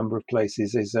found in a number of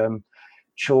places is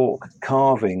chalk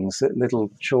carvings,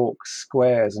 little chalk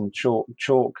squares and chalk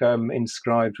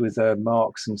inscribed with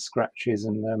marks and scratches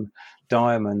and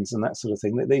diamonds and that sort of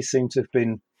thing. These seem to have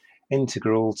been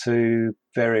integral to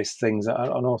various things,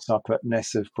 and also up at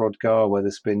Ness of Brodgar, where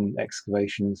there's been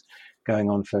excavations going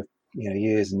on for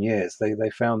years and years. They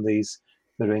found these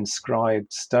that are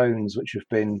inscribed stones which have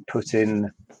been put in,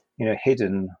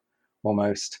 hidden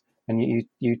almost, and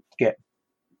you get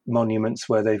monuments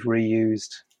where they've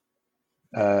reused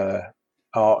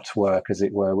artwork, as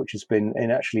it were, which has been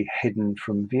actually hidden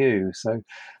from view. So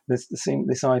there's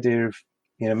this idea of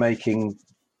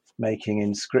making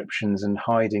inscriptions and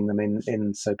hiding them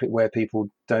in so where people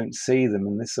don't see them,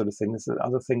 and this sort of thing. There's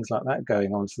other things like that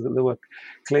going on, so that there were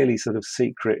clearly sort of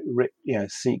secret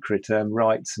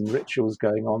rites and rituals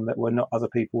going on that other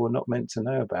people were not meant to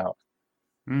know about.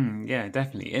 Yeah,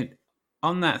 definitely.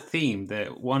 On that theme,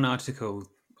 the one article,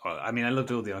 I mean, I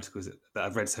loved all the articles that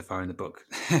I've read so far in the book,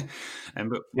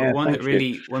 but one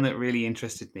that really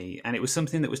interested me, and it was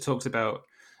something that was talked about.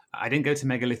 I didn't go to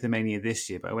Megalithomania this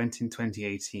year, but I went in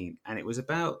 2018, and it was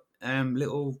about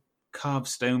little carved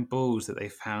stone balls that they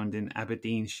found in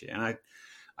Aberdeenshire, and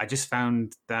I just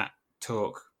found that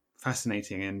talk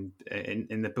fascinating. And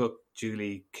in the book,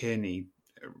 Julie Kearney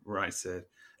writes a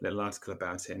little article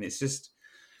about it, and it's just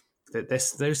that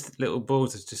those little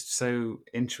balls are just so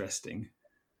interesting.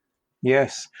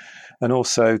 Yes, and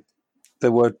also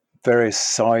there were various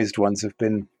sized ones have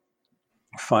been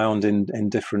found in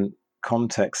different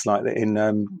contexts. Like in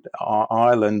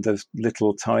Ireland, the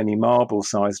little tiny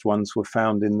marble-sized ones were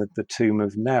found in the tomb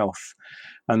of Knowth,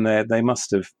 and I think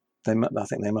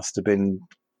they must have been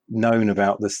known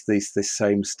about this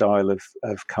same style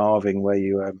of carving, where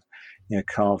you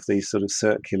carve these sort of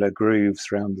circular grooves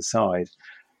around the side,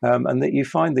 and that you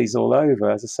find these all over.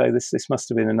 As I say, this must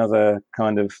have been another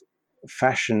kind of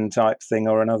fashion type thing,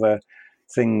 or another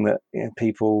thing that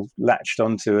people latched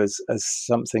onto as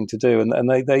something to do, and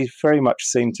they very much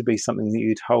seem to be something that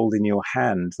you'd hold in your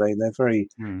hand. They're very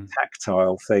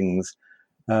tactile things.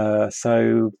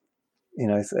 So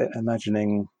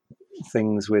imagining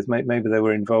things with maybe they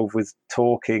were involved with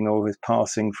talking or with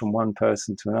passing from one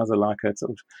person to another, like a sort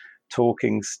of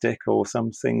talking stick, or some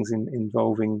things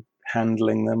involving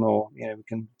handling them, or we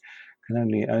can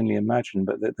only imagine.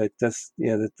 But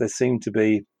there seemed to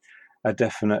be a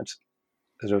definite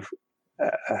sort of,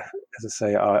 as I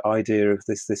say, idea of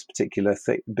this particular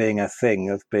being a thing,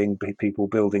 of being people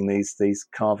building these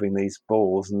carving these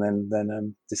balls and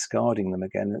then discarding them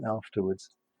again afterwards.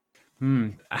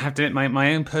 I have to admit,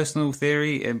 my own personal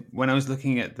theory, when I was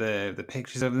looking at the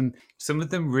pictures of them, some of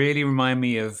them really remind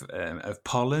me of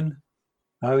pollen.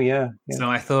 Oh yeah. So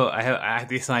I thought I had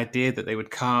this idea that they would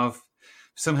carve.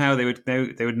 Somehow they would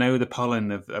know the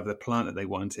pollen of the plant that they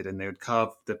wanted, and they would carve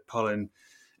the pollen,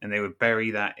 and they would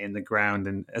bury that in the ground,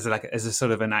 and as a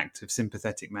sort of an act of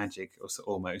sympathetic magic,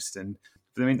 almost. And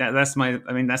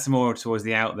I mean, that's more towards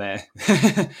the out there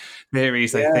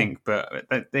theories, I Yeah, think. But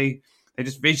they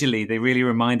just visually, they really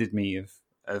reminded me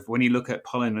of when you look at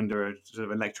pollen under a sort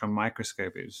of electron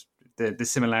microscope. It was the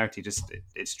similarity just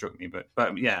it struck me.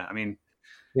 But yeah, I mean,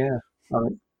 yeah.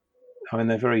 I mean,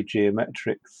 they're very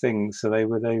geometric things, so they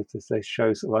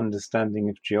show sort of understanding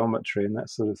of geometry and that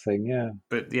sort of thing. Yeah,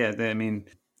 but yeah, I mean,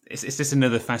 it's just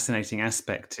another fascinating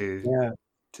aspect yeah,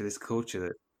 to this culture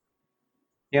that.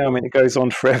 yeah. I mean, it goes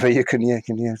on forever. You can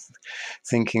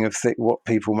thinking of what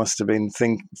people must have been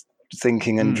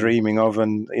thinking and Mm. dreaming of,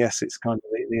 and yes, it's kind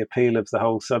of the appeal of the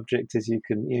whole subject is you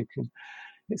can.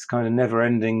 It's kind of never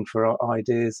ending for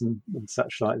ideas and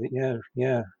such like that. Yeah,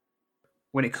 yeah.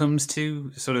 When it comes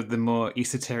to sort of the more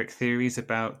esoteric theories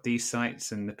about these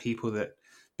sites and the people that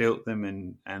built them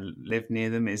and lived near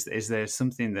them, is there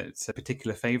something that's a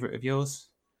particular favorite of yours?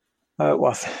 Well,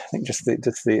 I think just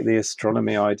the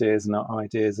astronomy ideas and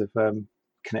ideas of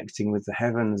connecting with the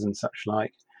heavens and such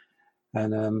like,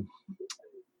 and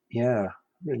yeah,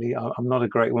 really, I'm not a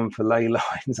great one for ley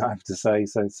lines, I have to say.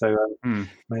 So Hmm.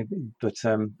 maybe, but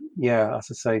yeah, as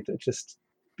I say, just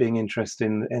being interested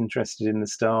in the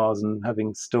stars and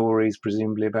having stories,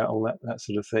 presumably about all that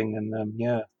sort of thing, and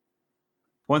yeah,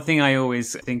 One thing I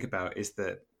always think about is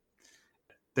that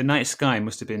the night sky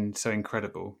must have been so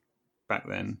incredible back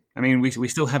then. I mean, we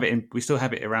still have it we still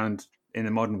have it around in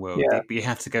the modern world, yeah, but you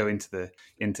have to go into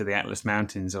the Atlas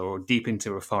Mountains or deep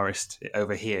into a forest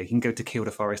over here. You can go to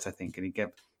Kilda Forest, I think, and you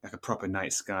get like a proper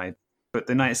night sky. But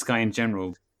the night sky in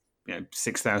general,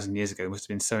 6,000 years ago, must have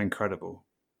been so incredible.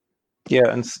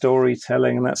 yeah, and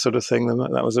storytelling and that sort of thing. That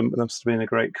must have been a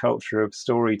great culture of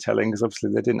storytelling because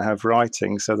obviously they didn't have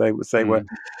writing, so they were Mm.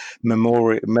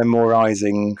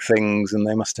 memorizing things, and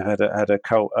they must have had a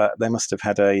cult. They must have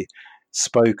had a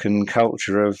spoken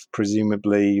culture of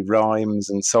presumably rhymes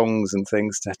and songs and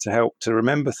things to help to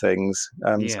remember things.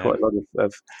 There's Yeah. quite a lot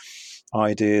of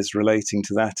ideas relating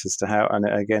to that as to how, and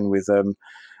again with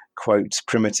quote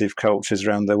primitive cultures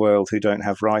around the world who don't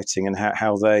have writing and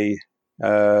how they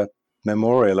uh,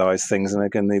 memorialize things. And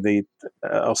again, the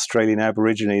Australian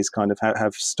Aborigines kind of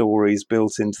have stories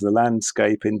built into the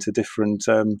landscape, into different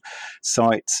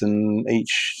sites, and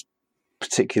each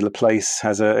particular place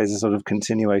is a sort of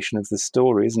continuation of the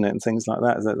story, isn't it? And things like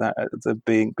that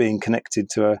being connected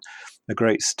to a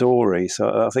great story. So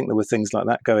I think there were things like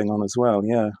that going on as well.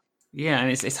 Yeah. Yeah,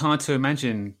 and it's hard to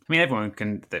imagine. I mean, everyone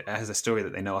that has a story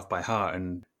that they know off by heart,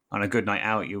 and on a good night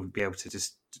out, you'll be able to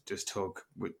just talk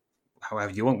with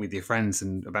however you want with your friends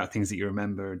and about things that you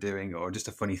remember doing, or just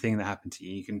a funny thing that happened to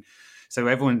you. You can, so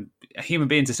everyone, human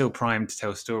beings are still primed to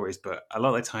tell stories, but a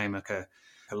lot of the time, like a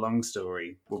long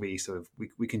story will be sort of we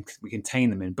contain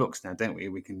them in books now, don't we?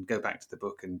 We can go back to the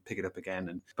book and pick it up again,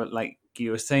 and but like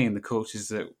you were saying, the cultures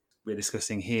that we're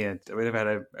discussing here would have had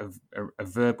a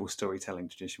verbal storytelling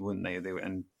tradition, wouldn't they?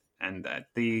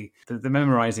 The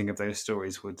memorizing of those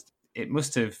stories would it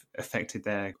must have affected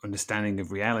their understanding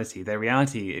of reality. Their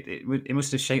reality it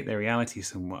must have shaped their reality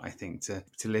somewhat. I think to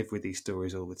live with these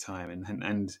stories all the time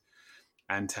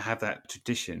and to have that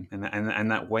tradition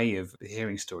and that way of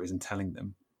hearing stories and telling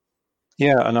them.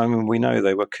 Yeah, and I mean, we know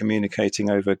they were communicating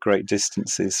over great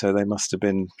distances, so they must have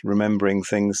been remembering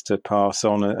things to pass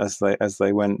on as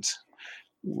they went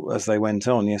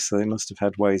on. Yes, so they must have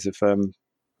had ways of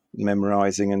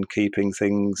memorizing and keeping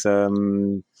things,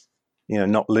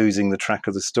 not losing the track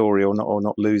of the story or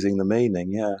not losing the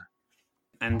meaning. Yeah,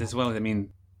 And as well, I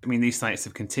mean, these sites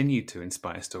have continued to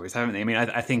inspire stories, haven't they? I mean,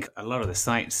 I think a lot of the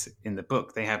sites in the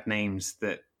book they have names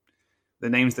that the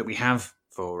names that we have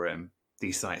for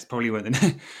these sites probably weren't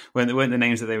weren't the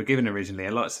names that they were given originally.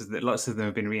 Lots of them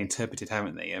have been reinterpreted,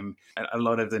 haven't they? A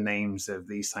lot of the names of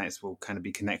these sites will kind of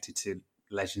be connected to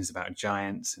legends about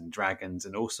giants and dragons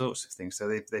and all sorts of things. So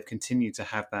they've continued to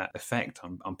have that effect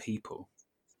on people.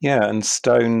 yeah, and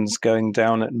stones going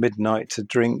down at midnight to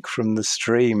drink from the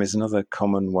stream is another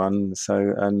common one.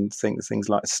 So, and things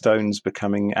like stones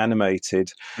becoming animated.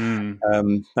 Mm.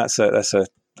 That's a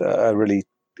really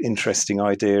interesting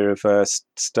idea of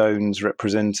stones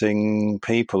representing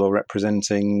people or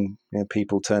representing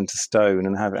people turned to stone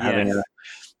and having Yes. a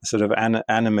sort of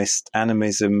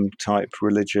animism type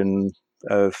religion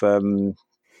of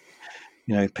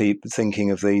people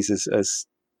thinking of these as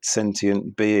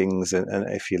sentient beings, and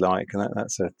if you like, and I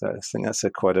think that's a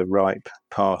quite a ripe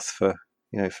path for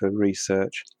for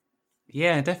research.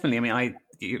 Yeah, definitely. I mean,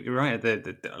 you're right.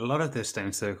 A lot of the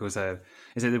stone circles are.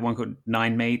 Is it the one called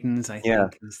Nine Maidens? I Yeah,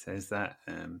 think there's that.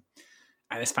 And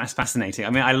it's fascinating. I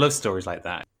mean, I love stories like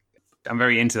that. I'm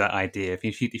very into that idea.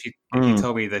 If you mm,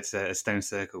 told me that a stone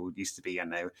circle used to be, I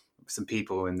don't know, some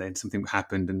people, and then something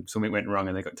happened and something went wrong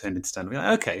and they got turned into stone.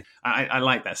 Like, okay, I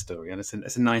like that story, and it's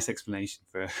a nice explanation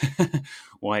for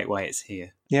why it's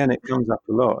here. Yeah, and it comes up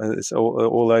a lot. It's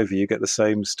all over. You get the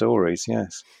same stories.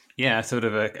 Yes. Yeah, sort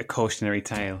of a cautionary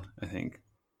tale, I think.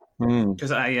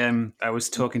 Because I was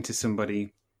talking to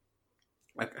somebody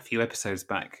a few episodes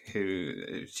back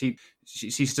who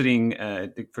she's studying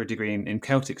for a degree in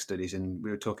Celtic studies, and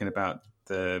we were talking about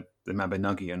the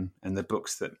Mabinogion and the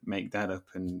books that make that up,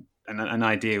 and an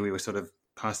idea we were sort of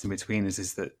passing between us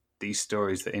is that these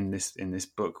stories that in this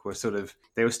book were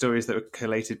they were stories that were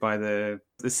collated by the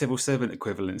civil servant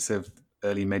equivalents of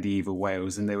early medieval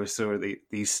Wales, and they were sort of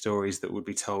these stories that would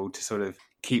be told to sort of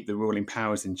keep the ruling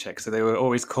powers in check. So they were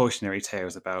always cautionary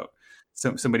tales about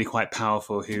somebody quite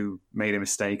powerful who made a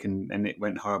mistake and it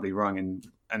went horribly wrong,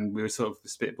 and we were sort of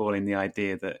spitballing the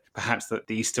idea that perhaps that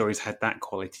these stories had that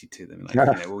quality to them,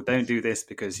 like well, don't do this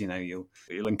because you'll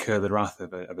incur the wrath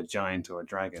of a giant or a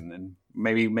dragon. And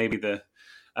maybe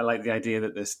I like the idea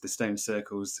that the stone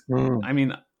circles. I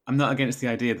mean, I'm not against the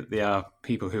idea that they are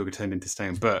people who are turned into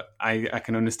stone, but I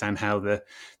can understand how the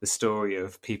story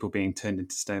of people being turned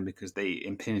into stone because they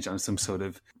impinged on some sort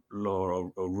of law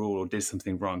or rule or did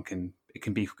something wrong, and it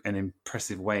can be an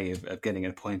impressive way of getting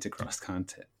a point across,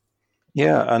 can't it?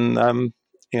 Yeah, and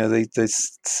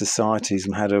these societies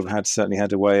certainly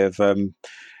had a way of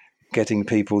getting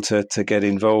people to get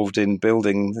involved in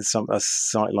building a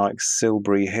site like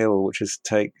Silbury Hill, which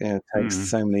takes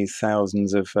so many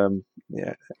thousands of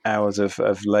hours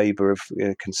of labour of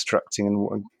constructing,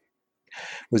 and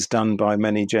was done by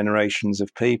many generations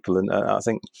of people. And I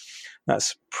think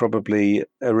that's probably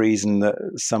a reason that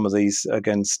some of these,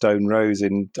 again, stone rows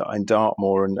in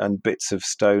Dartmoor and bits of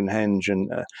Stonehenge, and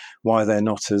why they're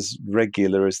not as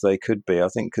regular as they could be. I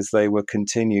think because they were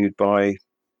continued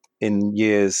in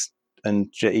years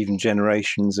and even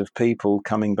generations of people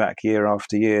coming back year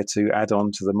after year to add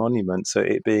on to the monument. So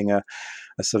it being a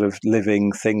sort of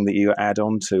living thing that you add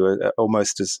on to,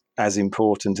 almost as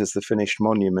important as the finished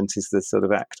monument is the sort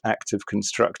of act of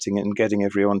constructing it and getting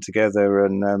everyone together,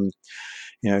 and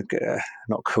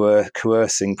not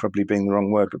coercing, probably being the wrong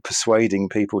word, but persuading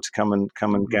people to come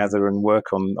and gather and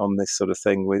work on this sort of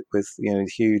thing with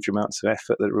huge amounts of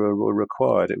effort that were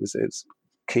required. It's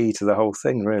key to the whole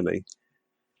thing, really.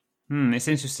 It's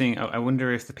interesting. I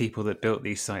wonder if the people that built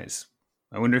these sites,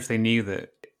 I wonder if they knew that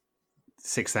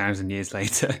 6,000 years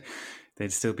later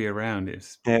they'd still be around.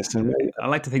 I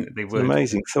like to think that they would. It's an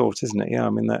amazing thought, isn't it? Yeah, I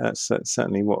mean that's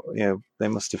certainly what they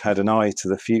must have had an eye to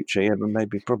the future. Yeah, but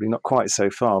maybe probably not quite so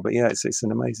far. But yeah, it's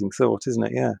an amazing thought, isn't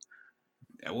it? Yeah.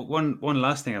 One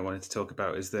last thing I wanted to talk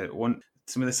about is that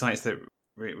some of the sites that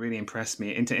really impressed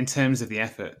me in terms of the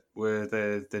effort were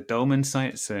the dolmen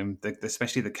sites,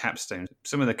 especially the capstones.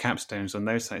 Some of the capstones on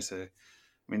those sites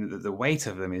the weight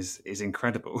of them is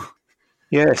incredible.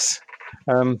 Yes.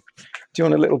 Do you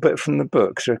want a little bit from the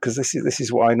book? Because this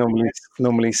is what I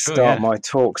normally start my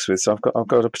talks with. So I've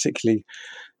got a particularly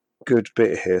good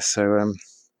bit here. So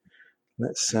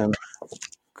let's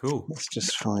cool. Let's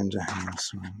just find a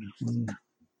house.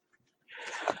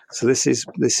 So this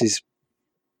is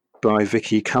by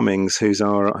Vicky Cummings, who was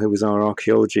our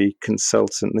archaeology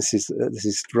consultant. This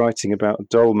is writing about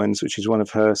dolmens, which is one of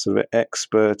her sort of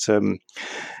expert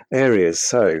areas.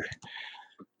 So,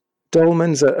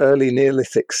 dolmens are early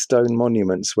Neolithic stone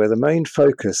monuments where the main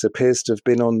focus appears to have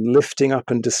been on lifting up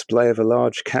and display of a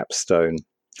large capstone.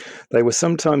 They were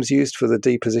sometimes used for the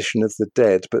deposition of the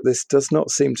dead, but this does not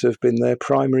seem to have been their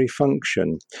primary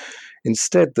function.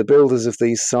 Instead, the builders of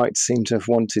these sites seem to have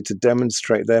wanted to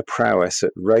demonstrate their prowess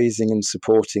at raising and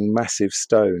supporting massive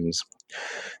stones.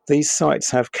 These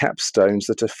sites have capstones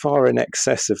that are far in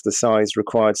excess of the size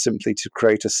required simply to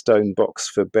create a stone box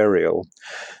for burial.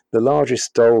 The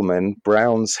largest dolmen,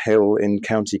 Browns Hill in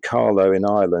County Carlow in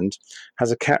Ireland,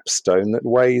 has a capstone that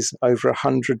weighs over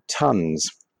 100 tons.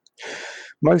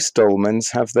 Most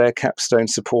dolmens have their capstone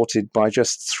supported by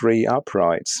just 3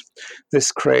 uprights.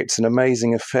 This creates an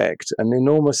amazing effect, an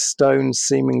enormous stone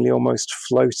seemingly almost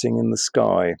floating in the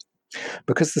sky.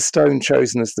 Because the stone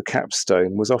chosen as the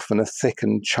capstone was often a thick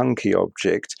and chunky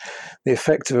object, the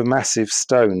effect of a massive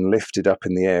stone lifted up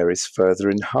in the air is further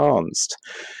enhanced.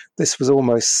 This was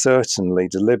almost certainly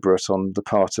deliberate on the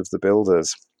part of the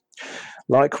builders.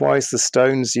 Likewise, the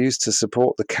stones used to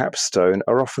support the capstone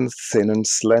are often thin and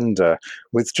slender,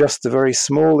 with just the very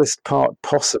smallest part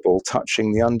possible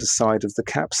touching the underside of the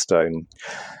capstone.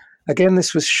 Again,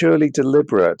 this was surely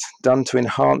deliberate, done to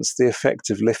enhance the effect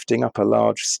of lifting up a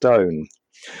large stone.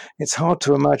 It's hard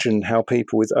to imagine how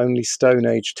people with only Stone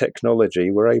Age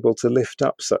technology were able to lift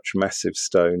up such massive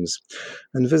stones.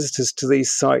 And visitors to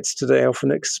these sites today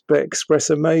often express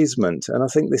amazement. And I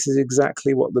think this is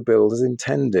exactly what the builders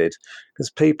intended,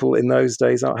 because people in those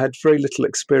days had very little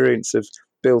experience of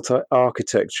built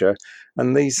architecture,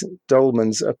 and these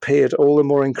dolmens appeared all the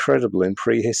more incredible in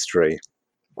prehistory.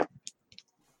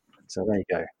 So there you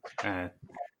go.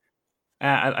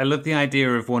 I love the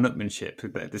idea of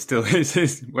one-upmanship. That still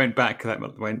went back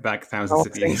thousands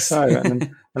of years. I think so.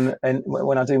 and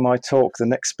when I do my talk, the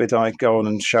next bit I go on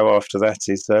and show after that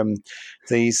is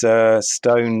these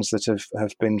stones that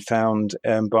have been found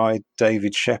by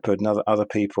David Shepherd and other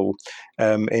people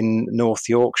in North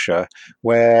Yorkshire,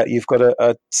 where you've got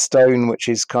a stone which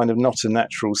is kind of not a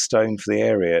natural stone for the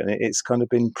area, and it's kind of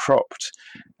been propped,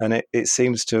 and it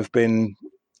seems to have been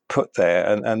put there,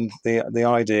 and the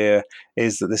idea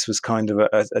is that this was kind of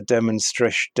a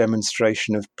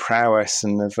demonstration of prowess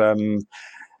and of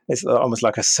it's almost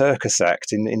like a circus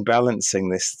act in balancing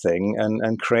this thing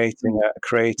and creating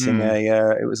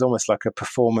it was almost like a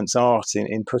performance art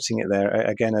in putting it there.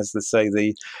 Again, as they say,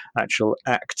 the actual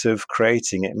act of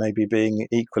creating it maybe being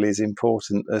equally as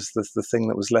important as the thing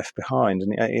that was left behind,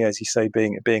 and as you say,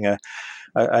 being a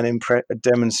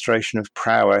demonstration of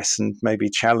prowess and maybe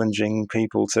challenging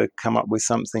people to come up with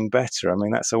something better. I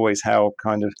mean, that's always how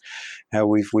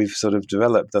we've sort of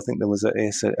developed. I think there was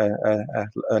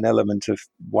an element of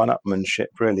one-upmanship,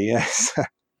 really. Yes.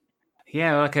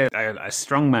 Yeah, like a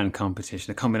strongman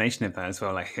competition, a combination of that as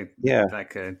well.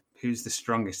 Who's the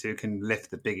strongest? Who can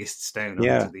lift the biggest stone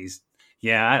onto these?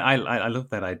 Yeah, I love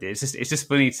that idea. It's just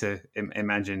funny to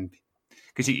imagine,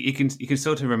 because you can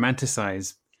sort of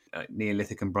romanticize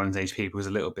Neolithic and Bronze Age peoples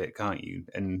a little bit, can't you?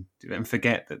 And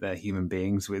forget that they're human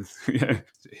beings with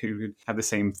who have the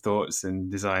same thoughts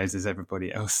and desires as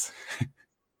everybody else.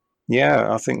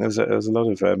 Yeah, I think there was a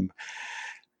lot of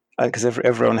because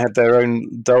everyone had their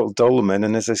own dolmen,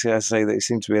 and as I say, that it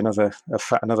seemed to be another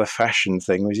fashion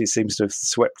thing, which it seems to have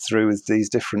swept through with these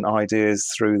different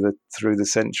ideas through the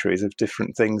centuries of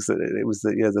different things, that it was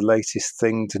the latest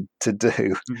thing to do.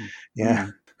 Mm-hmm. Yeah.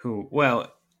 Cool.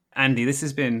 Well, Andy, this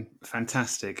has been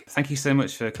fantastic. Thank you so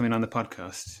much for coming on the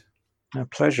podcast. A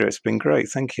pleasure. It's been great.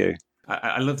 Thank you.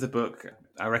 I love the book.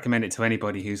 I recommend it to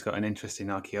anybody who's got an interest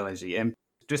in archaeology. And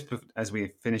just as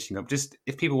we're finishing up, just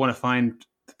if people want to find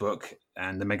the book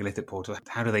and the Megalithic Portal,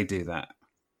 how do they do that?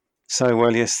 So,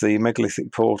 well, yes, the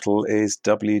Megalithic Portal is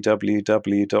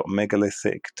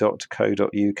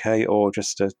www.megalithic.co.uk, or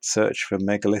just a search for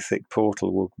Megalithic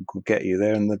Portal will get you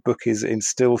there. And the book is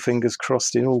still, fingers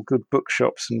crossed, in all good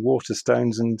bookshops and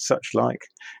Waterstones and such like.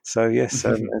 So, yes,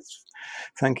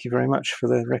 thank you very much for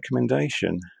the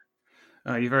recommendation.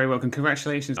 You're very welcome.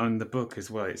 Congratulations on the book as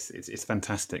well. It's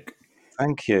fantastic.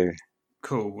 Thank you.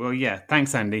 Cool. Well, yeah,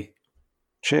 thanks, Andy.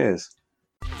 Cheers.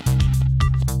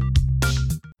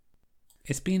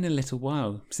 It's been a little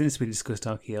while since we discussed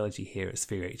archaeology here at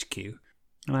Sphere HQ,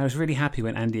 and I was really happy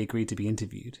when Andy agreed to be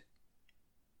interviewed.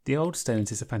 The Old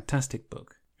Stones is a fantastic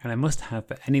book, and a must-have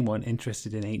for anyone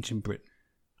interested in ancient Britain.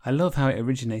 I love how it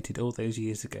originated all those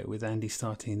years ago with Andy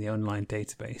starting the online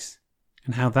database,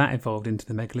 and how that evolved into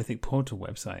the Megalithic Portal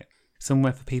website,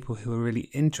 somewhere for people who are really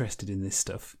interested in this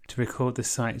stuff to record the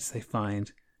sites they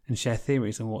find and share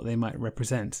theories on what they might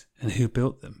represent and who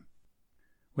built them.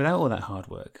 Without all that hard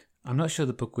work, I'm not sure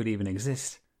the book would even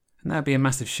exist, and that would be a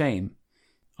massive shame.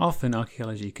 Often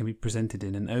archaeology can be presented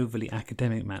in an overly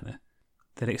academic manner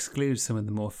that excludes some of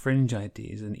the more fringe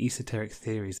ideas and esoteric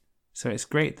theories, so it's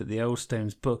great that the Old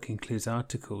Stones book includes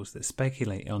articles that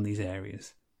speculate on these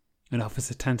areas and offers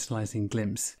a tantalising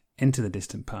glimpse into the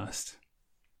distant past.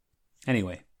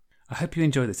 Anyway, I hope you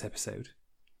enjoyed this episode.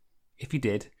 If you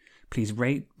did, please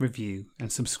rate, review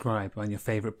and subscribe on your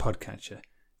favourite podcatcher,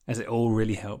 as it all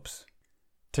really helps.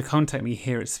 To contact me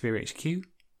here at Sphere HQ,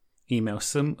 email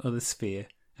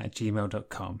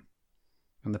someothersphere@gmail.com,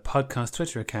 and the podcast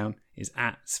Twitter account is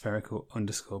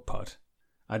 @spherical_pod.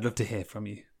 I'd love to hear from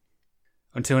you.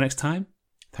 Until next time,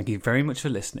 thank you very much for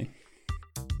listening.